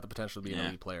 Like he's got the potential to be an yeah,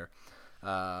 elite player.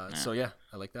 yeah. So yeah,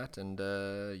 I like that. And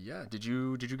yeah, did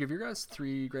you give your guys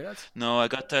three great ads? No, I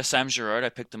got Sam Girard. I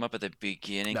picked him up at the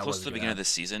beginning, That close was to a the good beginning of ad. the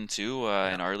season too,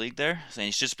 Yeah, in our league there. And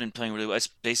he's just been playing really well. It's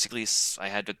basically, I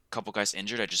had a couple guys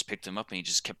injured. I just picked him up, and he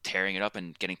just kept tearing it up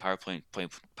and getting power play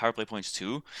points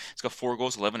too. He's got 4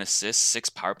 goals, 11 assists, 6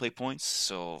 power play points.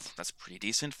 So that's pretty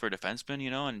decent for a defenseman.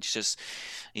 And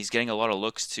he's getting a lot of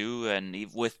looks too. And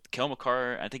with Kel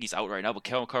McCarr, I think he's out right now, but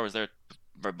Kel McCarr was there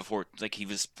right before, like he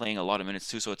was playing a lot of minutes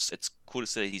too, so it's cool to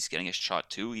say he's getting a shot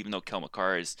too, even though Kel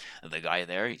McCarr is the guy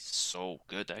there. He's so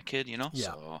good, that kid. yeah,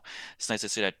 So it's nice to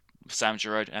see that Sam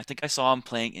Girard. And I think I saw him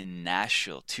playing in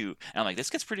Nashville too, and I'm like, this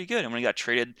guy's pretty good. And when he got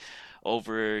traded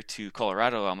over to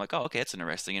Colorado, I'm like, oh, okay, that's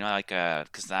interesting. Like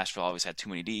because Nashville always had too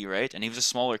many D, right? And he was a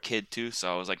smaller kid too,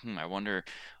 so I was like, I wonder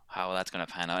how that's gonna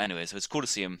pan out. Anyway, so it's cool to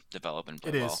see him develop and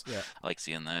play It well. is, yeah. I like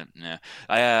seeing that. Yeah,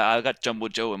 I got Jumbo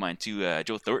Joe in mind too.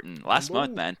 Joe Thornton last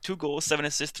month, Jumbo. man, 2 goals, 7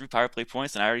 assists, 3 power play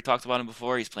points, and I already talked about him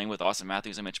before. He's playing with Austin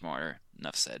Matthews and Mitch Marner.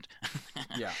 Enough said.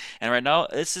 Yeah. And right now,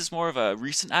 this is more of a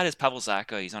recent add. Is Pavel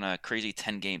Zacha? He's on a crazy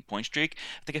 10-game point streak.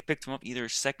 I think I picked him up either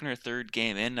second or third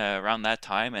game in around that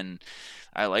time, and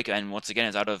I like. And once again,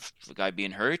 it's out of the guy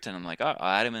being hurt, and I'm like, oh,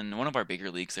 I had him in one of our bigger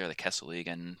leagues there, the Kessel League,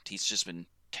 and he's just been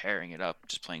tearing it up,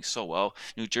 just playing so well.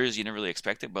 New Jersey, you never really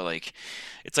expect it, but like,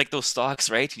 it's like those stocks,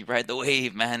 right? You ride the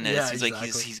wave, man. It Yeah, seems like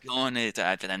exactly. he's going it,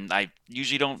 and I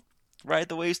usually don't ride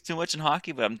the waves too much in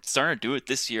hockey, but I'm starting to do it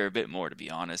this year a bit more, to be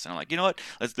honest. And I'm like, you know what?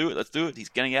 Let's do it. Let's do it. He's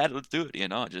getting at it. Let's do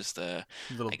it. Just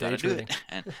Little I day gotta do trading. it.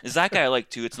 And is that guy I like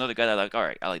too? It's another guy that I like. All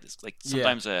right, I like this. Like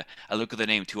Yeah. sometimes I look at the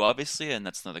name too obviously, and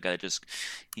that's another guy that just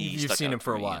he You've stuck seen him out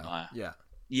for for a me. while. Yeah.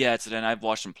 Yeah, it's then I've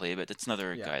watched him play, but it's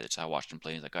another Yeah. guy that I watched him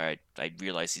play. He's like, all right, I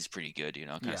realize he's pretty good.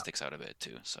 Kind of Yeah. sticks out a bit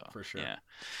too. So For sure. yeah,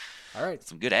 All right.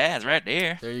 some good ads right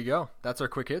there. There you go. That's our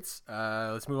quick hits.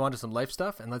 Let's move on to some life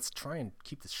stuff, and let's try and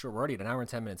keep this short. We're already at an hour and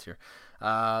 10 minutes here.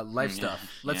 Life Yeah,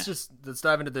 stuff. yeah, Let's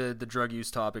dive into the drug use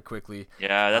topic quickly.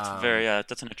 yeah. That's Um, very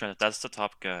that's an interesting. That's the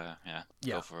topic. Yeah, yeah,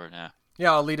 go for it. Yeah.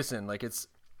 yeah. I'll lead us in. Like it's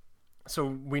so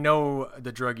we know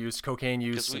the drug use, cocaine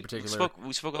Because use in we, we particular. spoke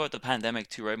we spoke about the pandemic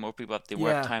too, right? More people have they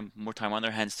Yeah, more time on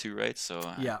their hands too, right?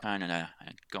 So yeah, kind of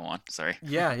go on. Sorry.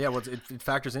 yeah, yeah. Well, it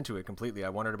factors into it completely. I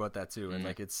wondered about that too, and Mm,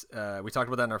 like it's we talked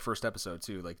about that in our first episode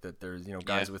too. Like that there's yeah.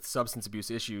 guys with substance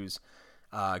abuse issues.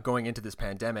 Going into this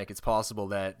pandemic, it's possible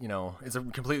that it's a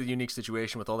completely unique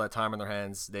situation with all that time on their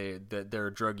hands. Their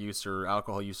drug use or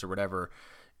alcohol use or whatever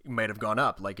might have gone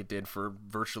up, like it did for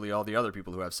virtually all the other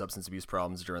people who have substance abuse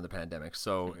problems during the pandemic.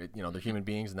 So they're human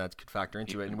beings, and that could factor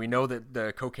into it. And we know that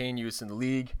the cocaine use in the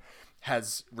league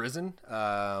has risen.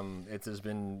 There's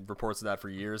been reports of that for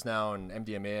years now, and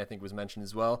MDMA I think was mentioned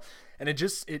as well. And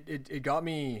it got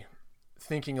me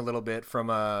thinking a little bit from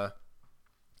a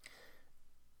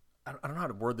I don't know how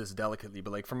to word this delicately,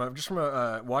 but like from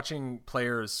watching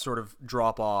players sort of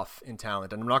drop off in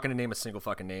talent, and I'm not going to name a single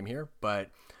fucking name here,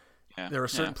 but Yeah, there are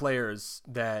yeah, certain players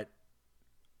that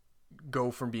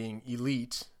go from being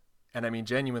elite, and I mean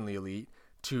genuinely elite,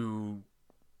 to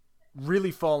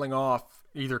really falling off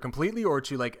either completely or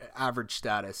to like average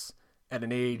status at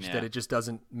an age that yeah. it just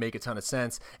doesn't make a ton of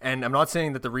sense. And I'm not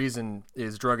saying that the reason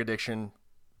is drug addiction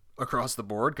across the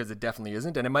board, because it definitely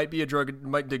isn't, and it might be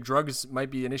the drugs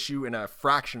might be an issue in a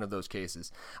fraction of those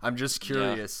cases. I'm just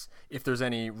Yeah. curious if there's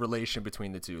any relation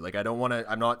between the two. Like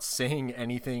I'm not saying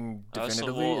anything Also,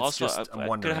 definitively, well, it's also just I'm I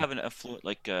could wondering. have an affluent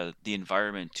like the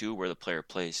environment too, where the player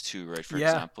plays too, right? For Yeah,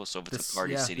 example, so if it's a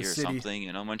party the city or city, something,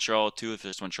 Montreal too. If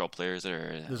there's Montreal players that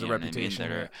are, there's a you know what I mean, reputation,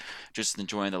 that yeah. are just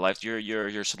enjoying the life, you're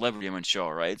a celebrity in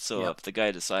Montreal, right? So Yep. if the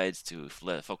guy decides to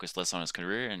focus less on his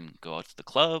career and go out to the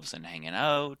clubs and hanging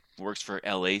out, works for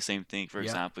LA, same thing, for Yep.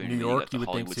 example. You New know what I mean? You got York, the you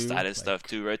would think Hollywood too. status stuff Like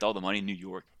too, right? All the money in New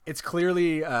York. it's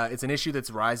clearly it's an issue that's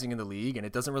rising in the league, and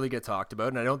it doesn't really get talked about.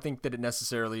 And I don't think that it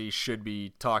necessarily should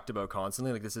be talked about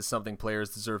constantly. Like this is something players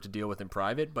deserve to deal with in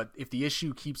private. But if the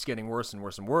issue keeps getting worse and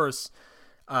worse and worse,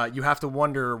 you have to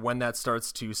wonder when that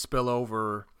starts to spill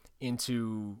over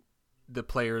into the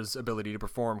player's ability to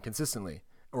perform consistently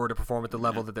or to perform at the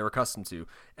level Yeah, that they're accustomed to.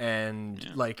 And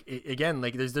yeah. like again,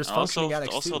 like there's And functioning also,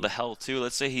 addicts also too. the health too.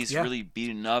 Let's say he's Yeah, really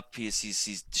beaten up. He's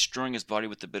destroying his body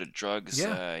with a bit of drugs.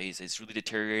 yeah, He's really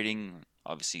deteriorating.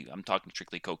 Obviously, I'm talking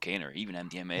strictly cocaine or even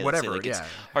MDMA. Let's say whatever. like it's Yeah,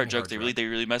 hard any drugs. hard drug. They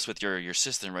really mess with your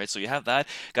system, right? So you have that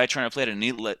guy trying to play at an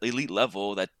elite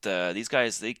level. That these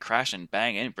guys they crash and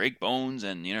bang and break bones,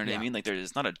 and you know what I Yeah. mean. Like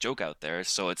there's not a joke out there.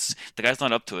 So it's the guy's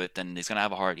not up to it, then he's gonna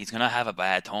have a hard. He's gonna have a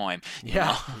bad time. You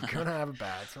Yeah, know. you're gonna have a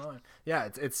bad time. Yeah,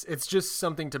 it's just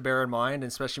something to bear in mind,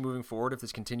 and especially moving forward, if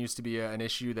this continues to be an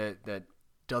issue that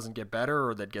doesn't get better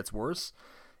or that gets worse.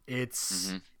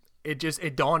 It's hmm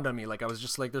it dawned on me, like I was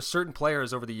just like there's certain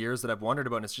players over the years that I've wondered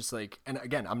about, and it's just like, and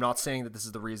again, I'm not saying that this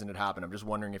is the reason it happened. I'm just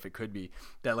wondering if it could be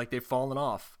that like they've fallen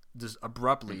off just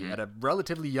abruptly hmm at a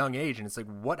relatively young age, and it's like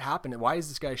what happened? Why is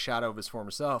this guy a shadow of his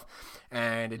former self?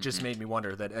 And it just hmm made me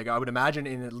wonder that like, I would imagine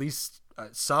in at least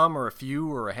some or a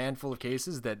few or a handful of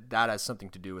cases that has something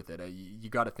to do with it. You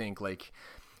got to think like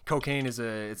cocaine is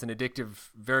it's an addictive,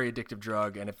 very addictive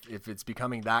drug, and if it's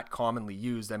becoming that commonly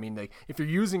used, I mean, like if you're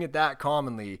using it that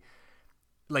commonly,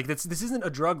 like this isn't a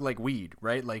drug like weed,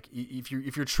 right? Like if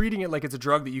you're treating it like it's a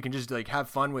drug that you can just like have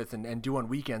fun with and do on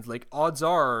weekends, like odds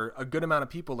are a good amount of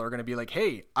people are going to be like,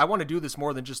 hey, I want to do this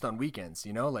more than just on weekends,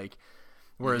 like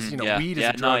Whereas, Yeah. weed is Yeah.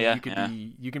 a No. drug Yeah. Yeah.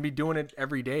 you can be doing it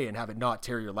every day and have it not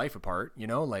tear your life apart,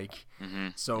 like,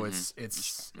 so it's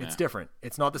different.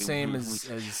 It's not the same as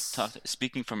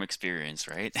Speaking from experience,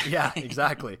 right? yeah,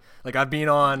 exactly. Like I've been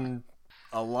on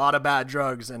a lot of bad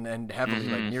drugs and heavily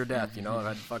like near death, I've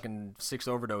had fucking 6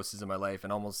 overdoses in my life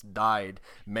and almost died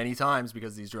many times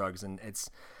because of these drugs, and it's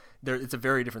a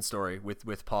very different story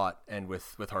with pot and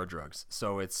with hard drugs.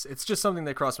 So it's just something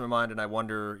that crossed my mind, and I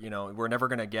wonder, we're never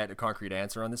going to get a concrete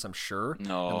answer on this, I'm sure,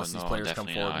 unless these players come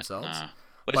forward themselves. Nah.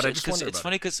 But I just wonder it's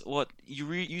funny because what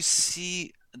you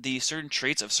see the certain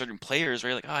traits of certain players,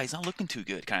 right? Like, he's not looking too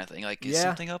good, kind of thing. Like, is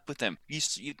something up with him?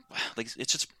 You like,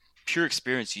 it's just pure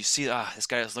experience. You see, this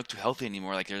guy doesn't look too healthy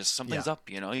anymore. Like, there's something's up.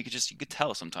 You could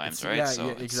tell sometimes, right? Yeah,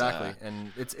 exactly.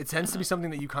 And it tends to be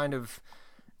something that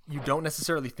you don't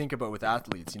necessarily think about with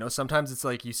athletes. Sometimes it's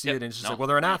like you see it and it's just like, well,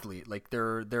 they're an athlete. Like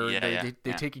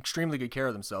they take extremely good care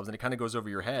of themselves, and it kind of goes over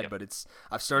your head. But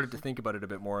I've started to think about it a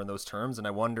bit more in those terms, and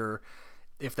I wonder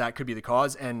if that could be the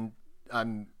cause. And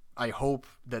I hope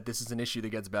that this is an issue that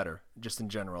gets better, just in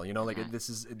general. Like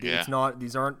it's not.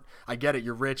 These aren't. I get it.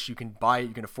 You're rich. You can buy it.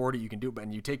 You can afford it. You can do it. But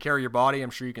and you take care of your body. I'm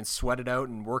sure you can sweat it out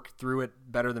and work through it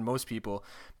better than most people.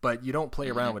 But you don't play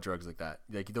around with drugs like that.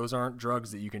 Like those aren't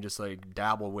drugs that you can just like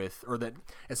dabble with, or that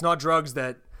it's not drugs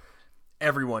that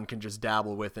everyone can just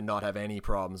dabble with and not have any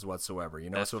problems whatsoever.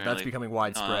 So if that's becoming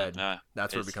widespread,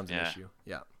 that's where it becomes an issue.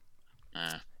 Yeah.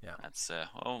 That's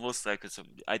we'll say, because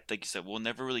like you said, we'll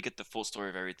never really get the full story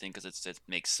of everything because it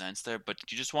makes sense there. But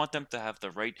you just want them to have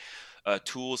the right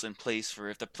tools in place for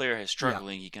if the player is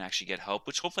struggling, you can actually get help.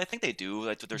 Which hopefully I think they do.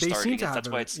 That's what they're starting. That's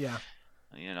why it's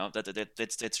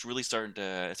it's really starting to,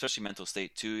 especially mental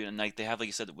state too. And like they have, like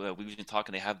you said, we've been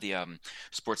talking. They have the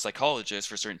sports psychologists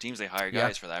for certain teams. They hire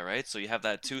guys for that, right? So you have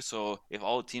that too. So if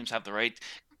all the teams have the right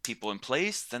people in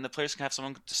place, then the players can have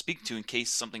someone to speak to in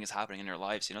case something is happening in their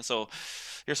lives, So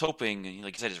here's hoping,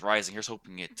 like you said, it's rising. Here's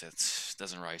hoping it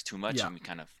doesn't rise too much, and we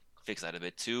kind of fix that a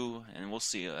bit too. And we'll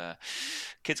see.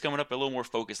 Kids coming up a little more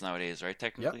focused nowadays, right?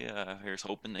 Technically, here's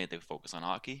hoping they focus on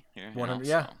hockey here.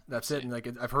 That's it. And like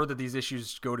I've heard that these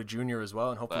issues go to junior as well,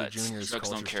 and hopefully juniors drugs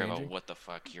don't care about what the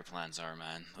fuck your plans are,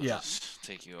 man. They'll just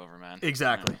take you over, man.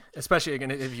 Exactly. Especially again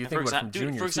if you think about it from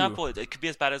junior. For example, it could be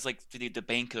as bad as like the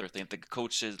painkiller thing. If the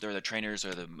coaches or the trainers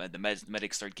or the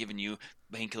medics start giving you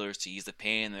painkillers to ease the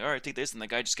pain, all right, take this, and the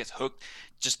guy just gets hooked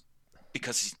just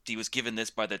because he was given this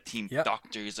by the team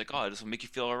doctor. He's like, this will make you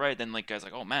feel all right. Then like guys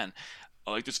like, oh man,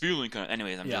 I like this feeling.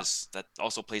 Anyways, that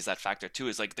also plays that factor too.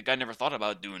 Is like the guy never thought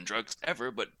about doing drugs ever,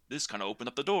 but this kind of opened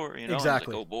up the door.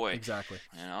 Exactly. Like, oh boy. Exactly.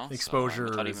 Exposure.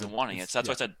 So, without even wanting it. So that's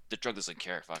why I said the drug doesn't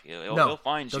care. Fuck it. It'll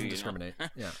find you. Doesn't discriminate.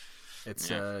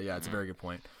 It's it's a very good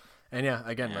point. And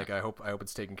again, like I hope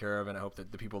it's taken care of, and I hope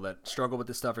that the people that struggle with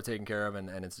this stuff are taken care of, and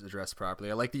it's addressed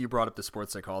properly. I like that you brought up the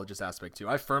sports psychologist aspect too.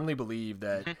 I firmly believe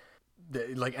that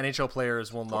like NHL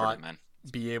players will not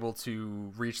be able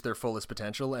to reach their fullest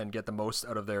potential and get the most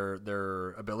out of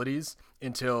their abilities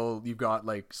until you've got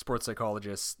like sports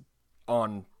psychologists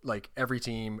on like every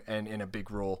team and in a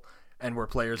big role, and where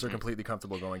players are completely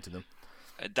comfortable going to them.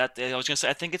 That I was gonna say,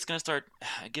 I think it's gonna start.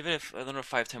 Give it, I don't know,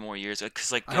 5-10 more years,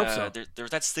 because like I hope so. There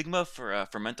was that stigma for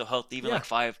mental health even like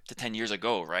 5 to 10 years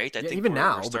ago, right? I think even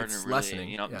now, we're starting but it's to really,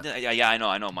 lessening. I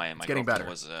know. My getting better.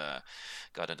 Was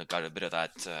got a bit of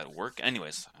that at work,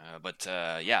 anyways.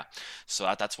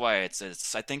 So that's why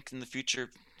it's. I think in the future.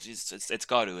 It's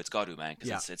got to, man,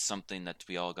 because it's something that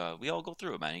we all go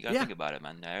through it, man. You gotta think about it,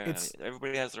 man.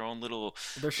 Everybody has their own little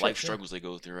life struggles they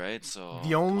go through, right? So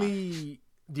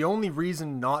the only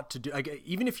reason not to do, like,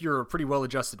 even if you're a pretty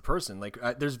well-adjusted person, like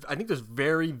I think there's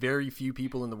very, very few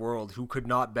people in the world who could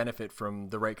not benefit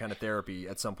from the right kind of therapy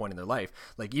at some point in their life.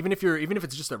 Like even if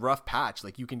it's just a rough patch,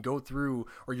 like you can go through,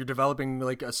 or you're developing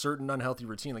like a certain unhealthy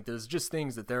routine. Like there's just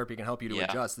things that therapy can help you to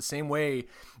adjust. The same way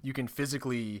you can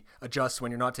physically adjust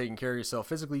when you're not taking care of yourself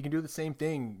physically, you can do the same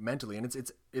thing mentally, and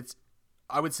it's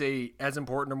I would say as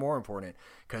important or more important,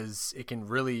 because it can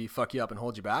really fuck you up and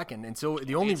hold you back. And so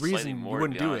the only reason you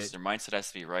wouldn't do it, their mindset has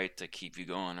to be right to keep you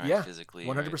going, right? Physically,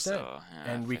 100%. Right? So,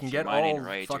 and we can if get your mind all ain't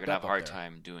right, fucked you're gonna have up a hard there.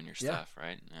 time doing your stuff,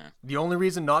 right? Yeah. The only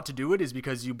reason not to do it is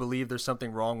because you believe there's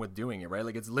something wrong with doing it, right?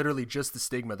 Like it's literally just the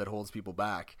stigma that holds people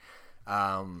back.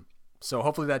 So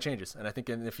hopefully that changes, and I think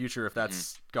in the future, if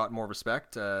that's got more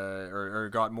respect or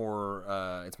got more,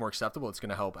 it's more acceptable, it's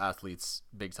going to help athletes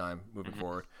big time moving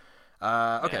forward.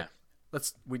 Okay. Yeah.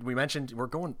 We mentioned we're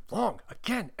going long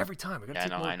again every time. We got to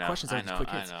take more questions out of these quick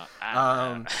hits.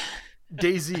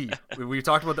 DayZ. we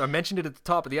talked about. I mentioned it at the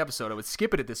top of the episode. I would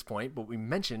skip it at this point, but we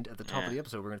mentioned at the top of the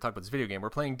episode we're going to talk about this video game. We're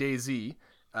playing DayZ.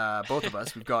 Both of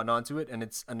us. We've gotten onto it, and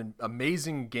it's an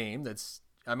amazing game that's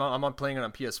I'm playing it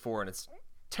on PS4, and it's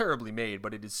terribly made,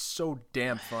 but it is so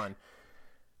damn fun.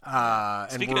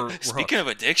 And Speaking of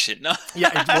addiction, no.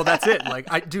 Yeah, well, that's it.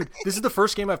 Like, dude, this is the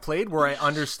first game I've played where I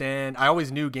understand. I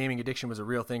always knew gaming addiction was a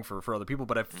real thing for other people,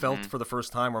 but I felt for the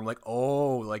first time where I'm like,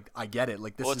 oh, like I get it.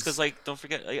 Like this. Well, it's because like don't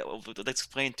forget, let's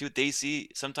explain too.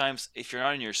 Daisy, sometimes if you're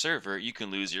not on your server, you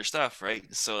can lose your stuff, right?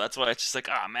 So that's why it's just like,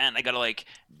 oh man, I gotta like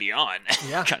be on,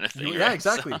 yeah, kind of thing. Yeah, right?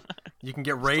 exactly. So, you can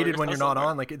get raided when you're not somewhere.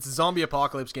 on. Like it's a zombie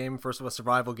apocalypse game, first of a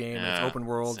survival game. Yeah, it's open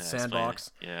world, yeah,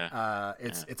 sandbox.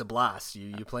 It's a blast.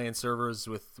 You play in servers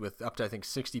with up to I think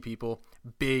 60 people,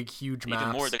 big huge maps.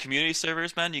 Even more, the community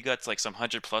servers, man. You got like some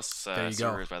 100+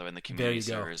 servers, by the way, in the community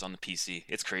servers on the PC.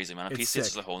 It's crazy, man. On PC, it's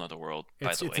just a whole nother world.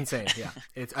 By the way, it's insane. Yeah,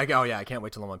 I can't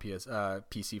wait till I'm on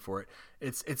PC for it.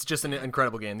 It's just an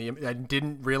incredible game. I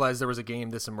didn't realize there was a game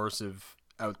this immersive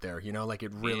out there. You know, like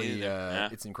it really,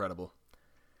 it's incredible.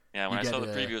 Yeah, when I saw the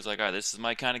preview, I was like, all right, this is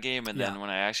my kind of game. And then when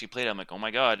I actually played it, I'm like, oh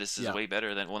my god, this is way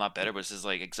better than, well, not better, but this is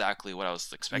like exactly what I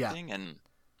was expecting. And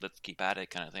let's keep at it,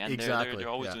 kind of thing. And they're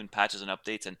always doing patches and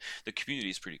updates, and the community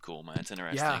is pretty cool, man. It's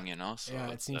interesting, you know. So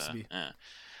it seems to be.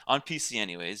 On PC,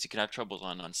 anyways, you can have troubles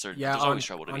on certain. Yeah, there's always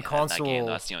trouble to be console, had in that game.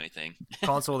 That's the only thing.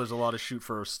 Console, there's a lot of shoot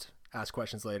first, ask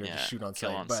questions later, just shoot on kill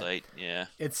site. On but site, yeah.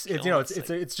 It's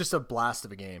it's just a blast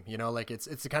of a game. You know, like it's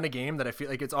the kind of game that I feel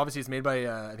like it's made by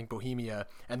I think Bohemia,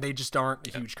 and they just aren't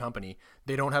a huge company.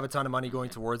 They don't have a ton of money going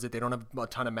towards it. They don't have a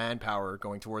ton of manpower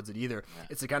going towards it either. Yeah.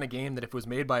 It's the kind of game that if it was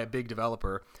made by a big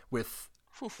developer with,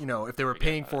 you know, if they were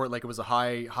paying for it like it was a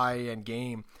high end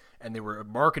game, and they were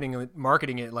marketing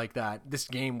it like that, this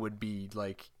game would be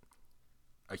like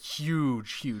a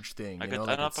huge thing. I don't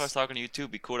know if I was talking to you too.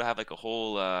 It'd be cool to have like a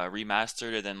whole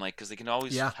remastered, and then like because they can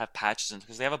always have patches, and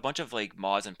because they have a bunch of like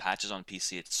mods and patches on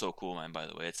PC. It's so cool, man. By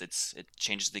the way, it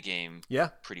changes the game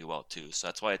pretty well too. So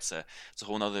that's why it's a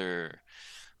whole nother.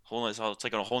 It's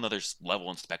like on a whole nother level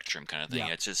and spectrum kind of thing.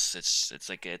 It's just it's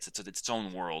like it's its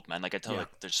own world, man. Like I tell,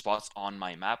 like there's spots on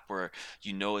my map where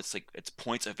you know it's like it's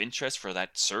points of interest for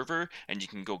that server, and you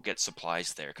can go get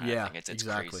supplies there, kind of thing. It's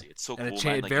exactly. Crazy. It's so and cool,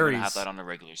 man. Like you're gonna have that on a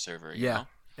regular server. You know?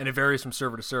 And it varies from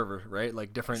server to server, right?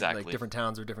 Like different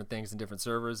towns are different things in different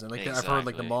servers, and like I've heard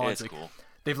like the mods, like, cool.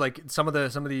 They've like some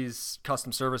of these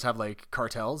custom servers have like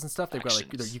cartels and stuff. They've got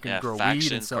like you can grow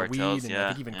weed and sell cartels, weed, and I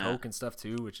think even coke and stuff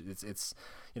too. Which it's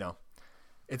you know,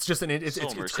 it's just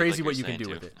it's crazy like what you can do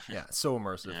with it. Yeah, it's so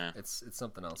immersive. Yeah. It's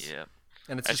something else. Yeah.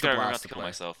 And it's just a blast to kill play.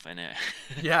 myself in it.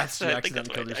 Yeah, you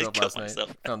accidentally killed yourself last night.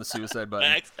 Found the suicide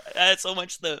button. I had so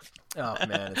much stuff. Oh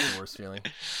man, it's the worst feeling.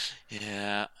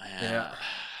 Yeah.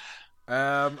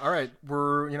 All right,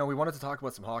 we wanted to talk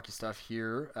about some hockey stuff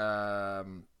here.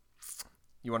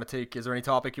 You want to take? Is there any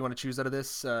topic you want to choose out of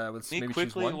this? Maybe quickly.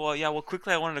 Choose one? Well,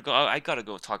 quickly. I wanted to go. I gotta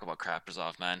go talk about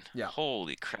Kaprizov, man. Yeah.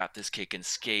 Holy crap! This kid can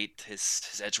skate.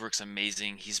 His edge work's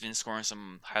amazing. He's been scoring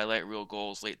some highlight reel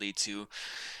goals lately too.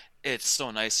 It's so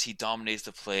nice. He dominates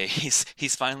the play.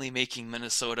 He's finally making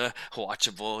Minnesota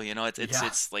watchable. You know,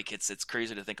 it's like it's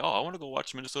crazy to think, oh, I want to go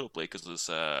watch Minnesota play because this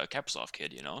Kaprizov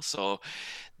kid. You know, so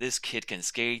this kid can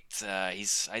skate. I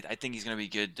think he's gonna be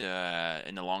good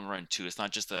in the long run too. It's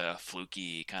not just a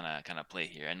fluky kind of play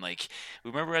here. And like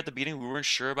remember at the beginning, we weren't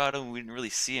sure about him. We didn't really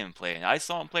see him play, and I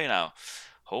saw him play now.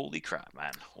 Holy crap,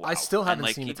 man! Wow. I still haven't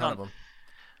seen a ton of him.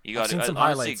 You got to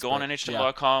honestly go on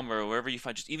NHL.com or wherever you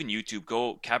find, just even YouTube.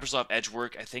 Go Kaprizov edge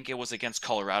work. I think it was against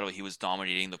Colorado. He was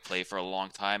dominating the play for a long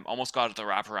time. Almost got the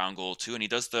wraparound goal too, and he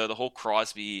does the whole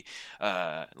Crosby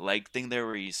leg thing there,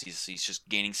 where he's just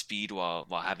gaining speed while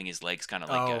having his legs kind of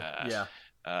like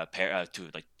to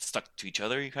like stuck to each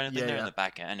other kind of thing there in the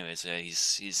back end. Anyways,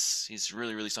 he's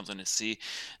really something to see.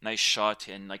 Nice shot,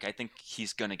 and like I think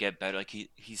he's gonna get better. Like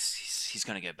he's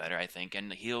gonna get better, I think,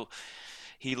 and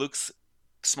he looks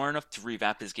smart enough to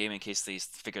revamp his game in case they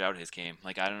figured out his game.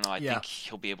 Like I don't know, I think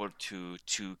he'll be able to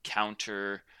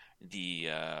counter the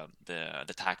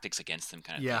tactics against him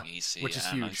kind of thing. Which is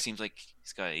huge. It seems like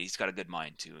he's got a good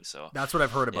mind too. So that's what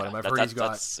I've heard about him. I've heard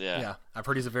I've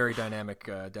heard he's a very dynamic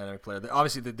player.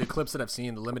 Obviously, the clips that I've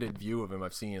seen, the limited view of him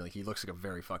I've seen, like he looks like a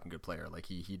very fucking good player. Like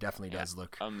he definitely does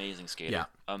look amazing skater. Yeah.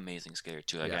 Amazing skater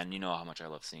too. Like, and you know how much I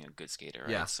love seeing a good skater.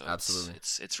 Right? Yeah, so absolutely.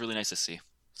 It's really nice to see.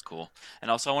 It's cool.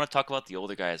 And also I want to talk about the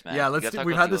older guys, man. Yeah, we've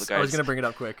had this. I was gonna bring it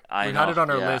up quick. We've had it on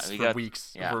our list for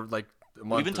weeks. For like a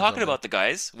month. We've been talking about the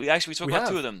guys. We spoke about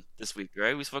two of them this week,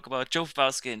 right? We spoke about Joe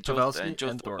Pavelski and Joe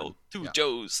Thornton. Two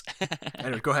Joes.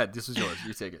 Anyway, go ahead. This is yours.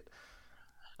 You take it.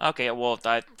 Okay, well,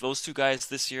 those two guys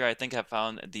this year, I think, have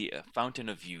found the fountain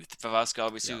of youth. Vaska,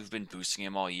 obviously, Yeah. we've been boosting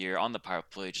him all year on the power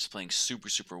play, just playing super,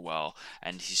 super well,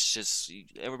 and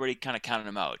everybody kind of counted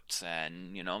him out.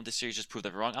 And this year he's just proved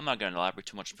everyone wrong. I'm not going to elaborate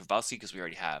too much on Pavelski because we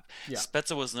already have. Yeah.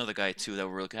 Spezza was another guy too that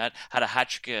we were looking at. Had a hat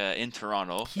trick in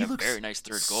Toronto, He a looks very nice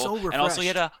third goal, so and also he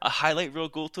had refreshed. a highlight reel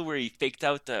goal too where he faked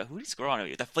out who did he score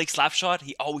on? The flake slap shot.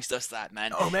 He always does that,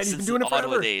 man, Oh man, he's been since the doing it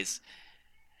Ottawa forever. days.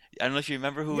 I don't know if you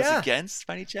remember who it was Yeah. against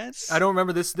by any I chance. don't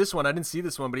remember this one. I didn't see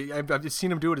this one, but I've just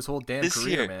seen him do it his whole damn This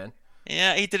career, year. man.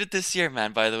 Yeah, he did it this year,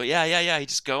 man, by the way. Yeah. He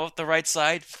just go up the right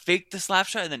side, faked the slap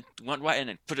shot, and then went right and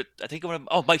then put it. I think it was,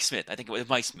 oh, Mike Smith. I think it was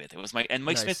Mike Smith. It was Mike, and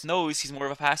Mike Smith Nice. knows he's more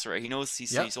of a passer, right? He knows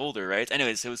Yep. he's older, right?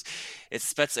 Anyways,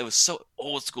 it's Spezza. It was so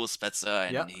old school Spezza,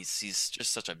 and Yep. he's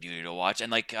just such a beauty to watch.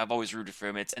 And like I've always rooted for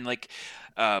him. It's and like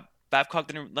Babcock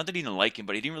didn't not that he didn't like him,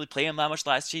 but he didn't really play him that much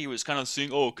last year. He was kind of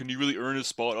saying, "Oh, can he really earn his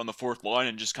spot on the fourth line?"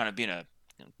 and just kind of being a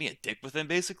dick with him,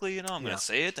 basically. I'm gonna Yeah.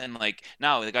 say it. And like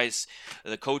now,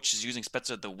 the coach is using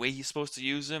Spezza the way he's supposed to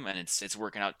use him, and it's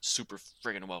working out super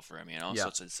friggin' well for him. So Yeah.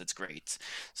 it's great.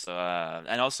 So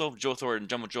and also Joe Thornton,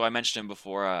 Jumbo Joe. I mentioned him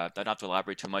before. Not to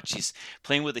elaborate too much. He's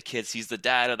playing with the kids. He's the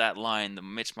dad of that line, the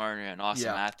Mitch Marner and Austin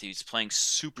Yeah. Matthews, playing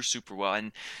super super well,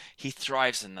 and he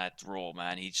thrives in that role,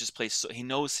 man. He just plays. He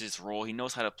knows his role. He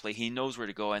knows how to play. He knows where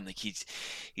to go, and like he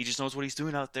just knows what he's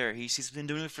doing out there. He's been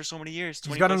doing it for so many years,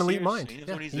 He's 20 got an plus elite years. mind. He knows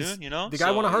Yeah. what he's He's doing. the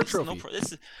guy won a So Hart this is no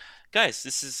Trophy. guys.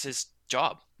 This is his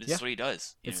job. This Yeah. is what he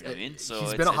does. You know It's what I mean? So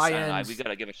he's been a high we end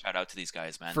gotta give a shout out to these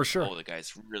guys, man. for sure. Oh, the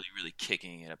guys really, really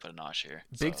kicking it up a notch here.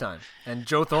 Big So time. And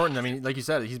Joe Thornton, I mean, like you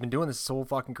said, he's been doing this his whole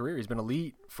fucking career. He's been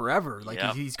elite forever. Like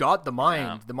yeah, he's got the mind.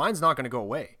 yeah, The mind's not going to go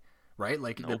away, right?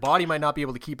 Like the nope, body might not be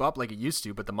able to keep up like it used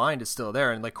to, but the mind is still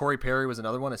there. And like Corey Perry was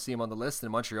another one. I see him on the list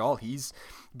in Montreal. He's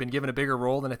been given a bigger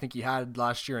role than I think he had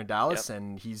last year in yep, Dallas,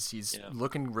 and he's yep,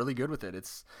 looking really good with it.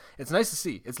 It's nice to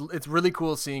see. It's really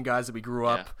cool seeing guys that we grew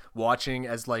yeah, up watching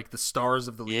as like the stars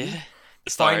of the league yeah. The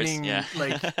stars, finding yeah.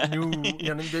 like new,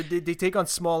 they take on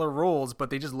smaller roles, but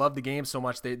they just love the game so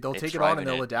much they'll They take it on thrive and in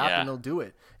they'll it. adapt and Yeah, they'll do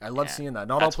it. I love yeah. seeing that.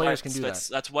 Not all players can do that.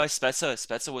 That's why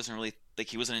Spezza wasn't really like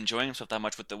he wasn't enjoying himself that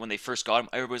much with when they first got him.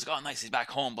 Everybody's like, oh nice, he's back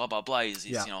home, blah blah blah. He's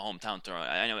Yeah, hometown Toronto.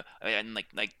 I know, and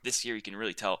like this year you can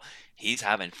really tell he's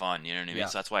having fun. You know what I mean? yeah.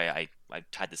 So that's why I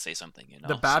had to say something.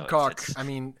 The So Babcock. it's I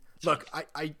mean, it's fun. look,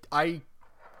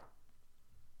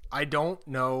 I don't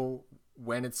know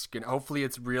when it's gonna. Hopefully,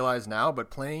 it's realized now. But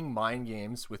playing mind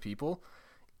games with people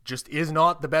just is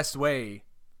not the best way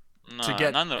to No,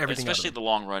 get not in everything out of especially them. the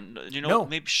long run. No.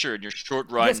 Maybe sure in your short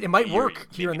Yes, it run, might work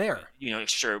here maybe and there.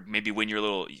 sure maybe win your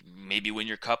little maybe win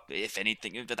your cup if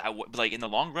anything. But like in the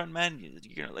long run, man,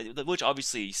 which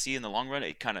obviously you see in the long run,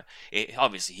 it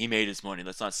obviously he made his money.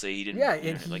 Let's not say he didn't. Yeah,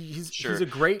 and Like he's sure, a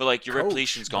great but like your coach,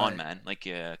 reputation's gone, but man. Like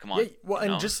come yeah, on, well,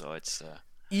 and just So it's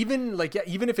even like yeah,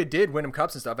 even if it did win him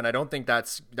cups and stuff, and I don't think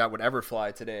that would ever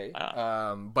fly today.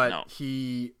 But no,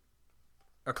 he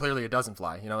clearly it doesn't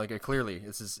fly. Like clearly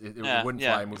it yeah, wouldn't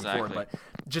yeah, fly moving forward. exactly. But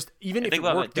just even And if think it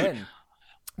about it, worked dude. then,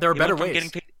 there are He better went from getting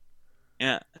ways. paid.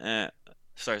 Yeah,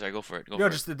 sorry, go for it. Go No,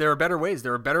 for it. just that there are better ways.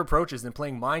 There are better approaches than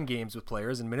playing mind games with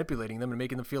players and manipulating them and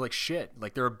making them feel like shit.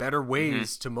 Like there are better Hmm.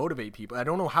 ways to motivate people. I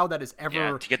don't know how that is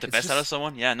Yeah, ever. to get the It's best out of just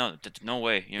someone, yeah, no, no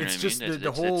way. You know it's what I mean? just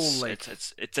the whole like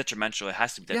It's detrimental. It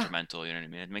has to be yeah. detrimental. You know what I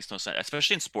mean? It makes no sense,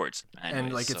 especially in sports. And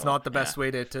Anyways, like it's so not the yeah, best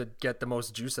way to get the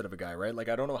most juice out of a guy, right? Like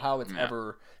I don't know how yeah,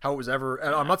 it was ever.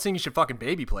 And I'm yeah. not saying you should fucking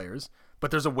baby players,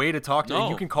 but there's a way to talk to. And you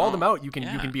No, can call them no, out. You can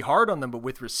yeah, be hard on them, but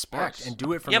with of respect course. and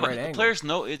do it from Yeah, the but right the angle. players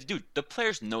know, dude. The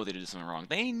players know they did something wrong.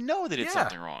 They know they did Yeah.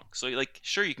 something wrong. So like,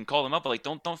 sure, you can call them up, but like,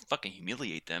 don't fucking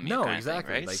humiliate them, No, kind of thing,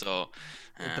 exactly. right? Like So,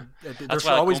 yeah. there That's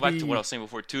should why, like, always going back to what I be. was saying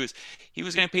before too, is he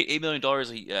was getting paid $8 million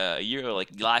a year, like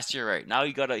last year, right? Now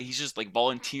he's just like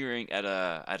volunteering at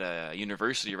a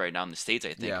university right now in the States,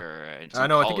 I think, Yeah, or in I some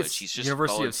know. I think college. it's He's just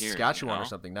University of volunteering, Saskatchewan or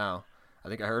something now. I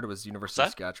think I heard it was What's University of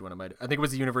that? Saskatchewan. I think it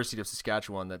was the University of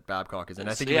Saskatchewan that Babcock is in.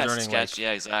 I think he was Yeah, earning like Saskatchewan.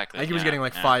 Yeah, I exactly. think he was Yeah, getting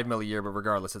like yeah, 5 mil a year, but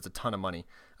regardless, it's a ton of money.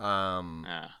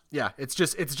 yeah. Yeah, it's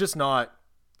just not.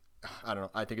 I don't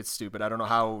know. I think it's stupid. I don't know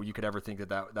how you could ever think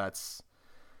that's.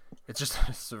 It's just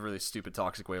it's a really stupid,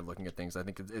 toxic way of looking at things. I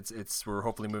think it's we're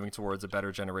hopefully moving towards a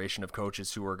better generation of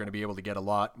coaches who are going to be able to get a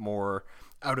lot more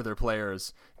out of their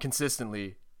players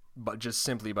consistently, but just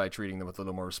simply by treating them with a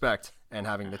little more respect and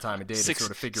having the time of day to Six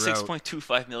sort of figure six out. point two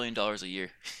five million dollars a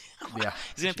year. Yeah,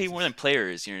 He's gonna pay more than Jesus.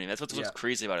 players. You know what I mean? That's what's Yeah,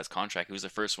 crazy about his contract. He was the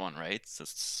first one, right?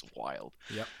 It's wild.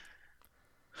 yep.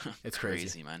 It's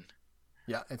crazy. Crazy, man.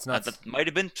 Yeah, it's nuts. That might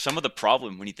have been some of the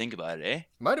problem when you think about it, eh?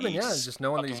 Might have been, He yeah, just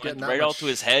knowing that fucking he's getting went that right much. out to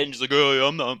his head and just like, oh,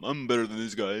 yeah, I'm better than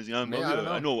these guys. Yeah, I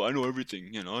don't know. I know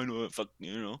everything. I know fuck,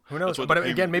 Who knows? But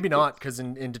again, maybe not, because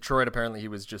in Detroit apparently he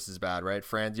was just as bad, right?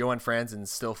 Johan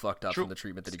Franzen's still fucked up from the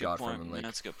treatment that he got from him. Like,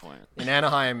 that's a good point. In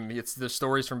Anaheim, it's the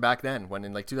stories from back then, when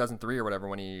in like 2003 or whatever,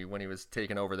 when he was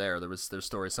taken over there. There's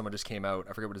stories. Someone just came out.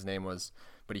 I forget what his name was,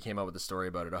 but he came out with a story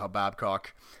about it. How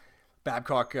Babcock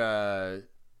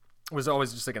was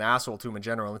always just like an asshole to him in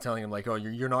general, and telling him like, oh,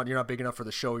 you're not big enough for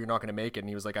the show, you're not going to make it. And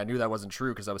he was like, I knew that wasn't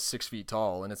true because I was 6 feet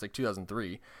tall, and it's like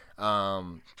 2003.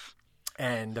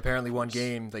 And apparently one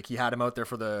game, like, he had him out there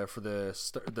for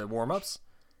the warm ups,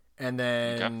 and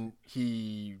then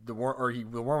the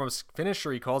warm ups finished,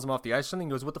 or he calls him off the ice or something.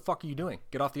 He goes, what the fuck are you doing?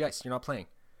 Get off the ice. You're not playing.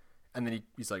 And then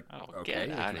he's like, okay,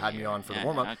 you had me on for the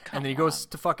warm-up. And then he goes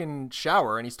to fucking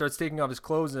shower, and he starts taking off his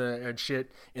clothes and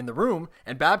shit in the room,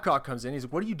 and Babcock comes in. He's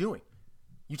like, what are you doing?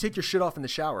 You take your shit off in the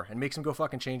shower, and makes him go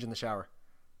fucking change in the shower.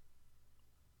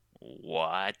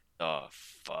 What the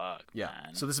fuck, yeah,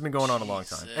 man? So this has been going on a long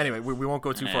time. Anyway, we won't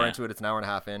go too far into it. It's an hour and a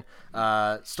half in.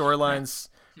 Storylines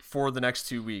for the next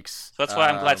 2 weeks. So that's why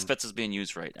I'm glad Spets is being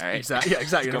used right, all right? Exactly. Yeah,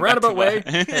 exactly. In a roundabout way,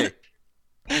 hey,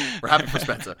 we're happy for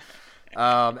Spencer.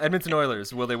 Edmonton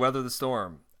Oilers, will they weather the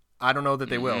storm? I don't know that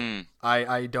they will.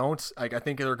 I don't. I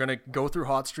think they're going to go through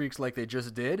hot streaks like they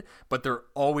just did, but they're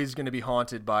always going to be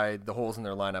haunted by the holes in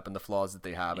their lineup and the flaws that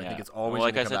they have. I think it's always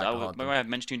going to come back to haunt them. I've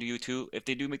mentioned to you too, if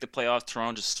they do make the playoffs,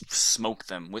 Toronto just smoke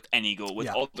them with any goal, with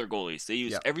all their goalies. They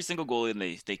use every single goalie, and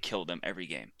they kill them every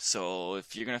game. So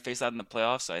if you're going to face that in the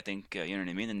playoffs, I think, you know what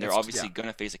I mean? And they're obviously going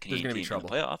to face a Canadian team in the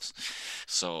playoffs.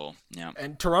 So, yeah.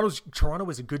 And Toronto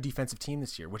is a good defensive team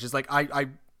this year, which is like,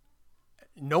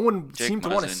 no one seemed to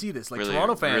want to see this. Like,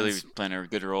 Toronto fans really playing a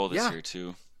good role this year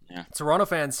too. Yeah. Toronto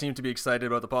fans seem to be excited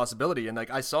about the possibility, and like,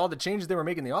 I saw the changes they were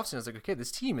making in the offseason. I was like, okay, this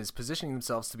team is positioning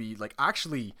themselves to be like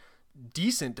actually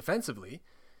decent defensively,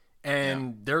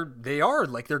 and they're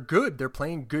good. They're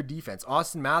playing good defense.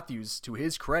 Austin Matthews, to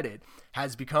his credit,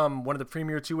 has become one of the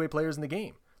premier two-way players in the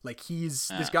game. Like,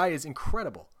 this guy is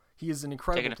incredible. He is an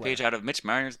incredible taking a page out of Mitch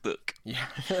Marner's book. Yeah.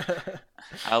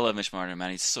 I love Mitch Marner, man.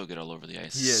 He's so good all over the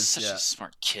ice. He is such a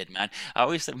smart kid, man. I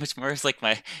always said Mitch Marner's like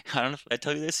I don't know if I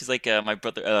tell you this. He's like my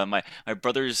brother, my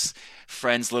brother's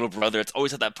friend's little brother. It's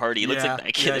always at that party. He looks like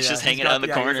that kid that's just hanging out in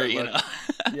the corner, you know.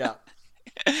 Yeah.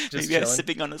 Just maybe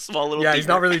sipping on a small little. Yeah, he's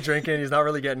not really drinking. He's not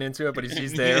really getting into it, but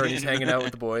he's there and he's hanging out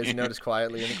with the boys, just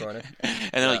quietly in the corner. And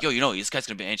they're like, yo, this guy's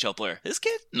gonna be an NHL player. This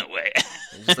kid? No way.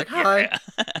 He's just like, hi.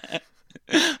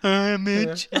 Hi,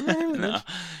 Mitch. I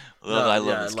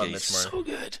love this kid. He's so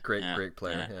good. Great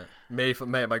player. Yeah.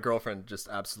 May, my girlfriend just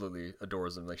absolutely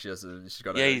adores him. Like, she's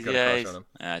got a crush on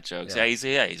him. Jokes. Yeah, he's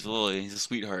a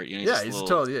sweetheart. He's he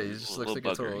just looks like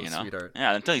a total sweetheart.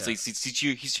 Yeah, I'm telling you,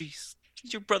 he's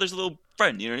your brother's little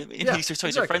friend. You know what I mean? Yeah, he's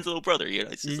your friend's little brother.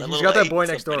 He's got that boy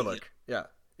next door look. Yeah,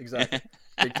 exactly.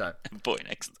 Big time. Boy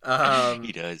next.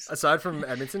 He does. Aside from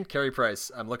Edmonton, Carey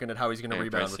Price, I'm looking at how he's going to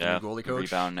rebound with the new goalie coach.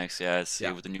 Rebound next,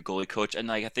 with the new goalie coach,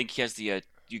 and I think he has the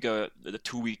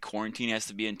 2-week quarantine he has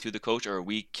to be into the coach, or a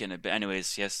week and a bit.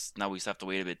 Anyways, yes. Now we just have to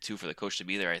wait a bit too for the coach to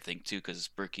be there. I think too, because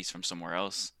Berkey's from somewhere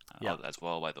else. As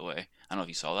well. By the way, I don't know if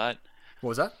you saw that. What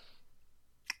was that?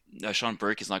 Sean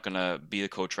Burke is not going to be the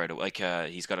coach right away. Like,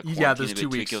 he's got a quarantine. Yeah, there's 2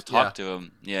 weeks. He'll talk to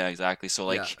him. Yeah, exactly. So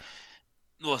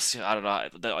we'll see. I don't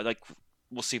know.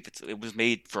 We'll see if it was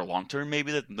made for long term.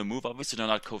 Maybe the move, obviously, they're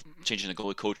not changing the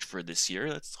goalie coach for this year.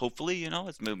 That's hopefully,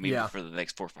 it's maybe for the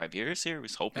next 4 or 5 years here. We're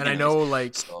hoping. And I know,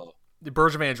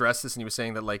 Bergevin addressed this, and he was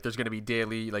saying that there's going to be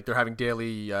daily, they're having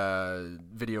daily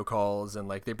video calls, and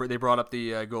they brought up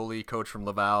the goalie coach from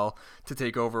Laval to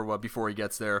take over before he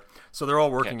gets there. So they're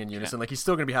all working in unison. He's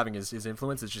still going to be having his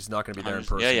influence. It's just not going to be there in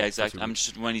person. Yeah, exactly. I'm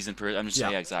just when he's in person.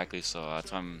 Exactly. So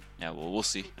that's why we'll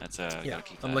see. That's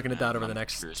I'm looking at that over the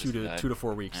next 2 to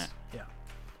 4 weeks.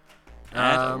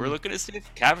 Yeah. We're looking to see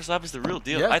if Kaprizov is the real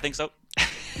deal. I think so.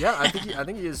 Yeah, I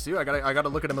think he is too. I gotta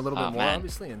look at him a little bit more,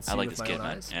 obviously, and see with my own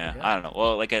eyes. Yeah, I don't know.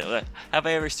 Well, have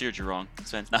I ever steered you wrong,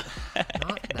 Sven? No.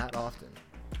 Not that often.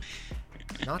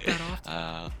 Not that often.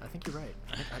 I think you're right.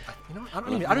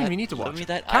 I don't even need to watch.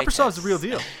 Kaprizov's the real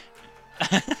deal.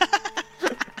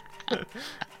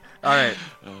 All right.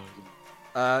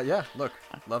 Look,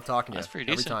 love talking to you. That's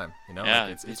pretty every decent. time.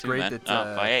 It's too, great man. that.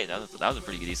 That was a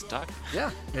pretty decent talk.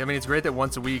 Yeah, I mean, it's great that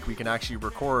once a week we can actually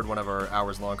record one of our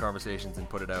hours-long conversations and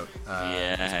put it out.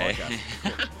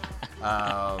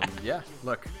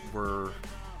 Look, we're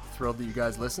thrilled that you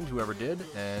guys listened, whoever did,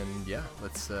 and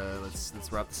let's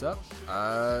wrap this up.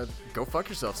 Go fuck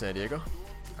yourself, San Diego.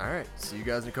 All right, see you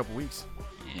guys in a couple weeks.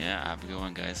 Yeah, have a good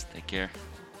one, guys. Take care.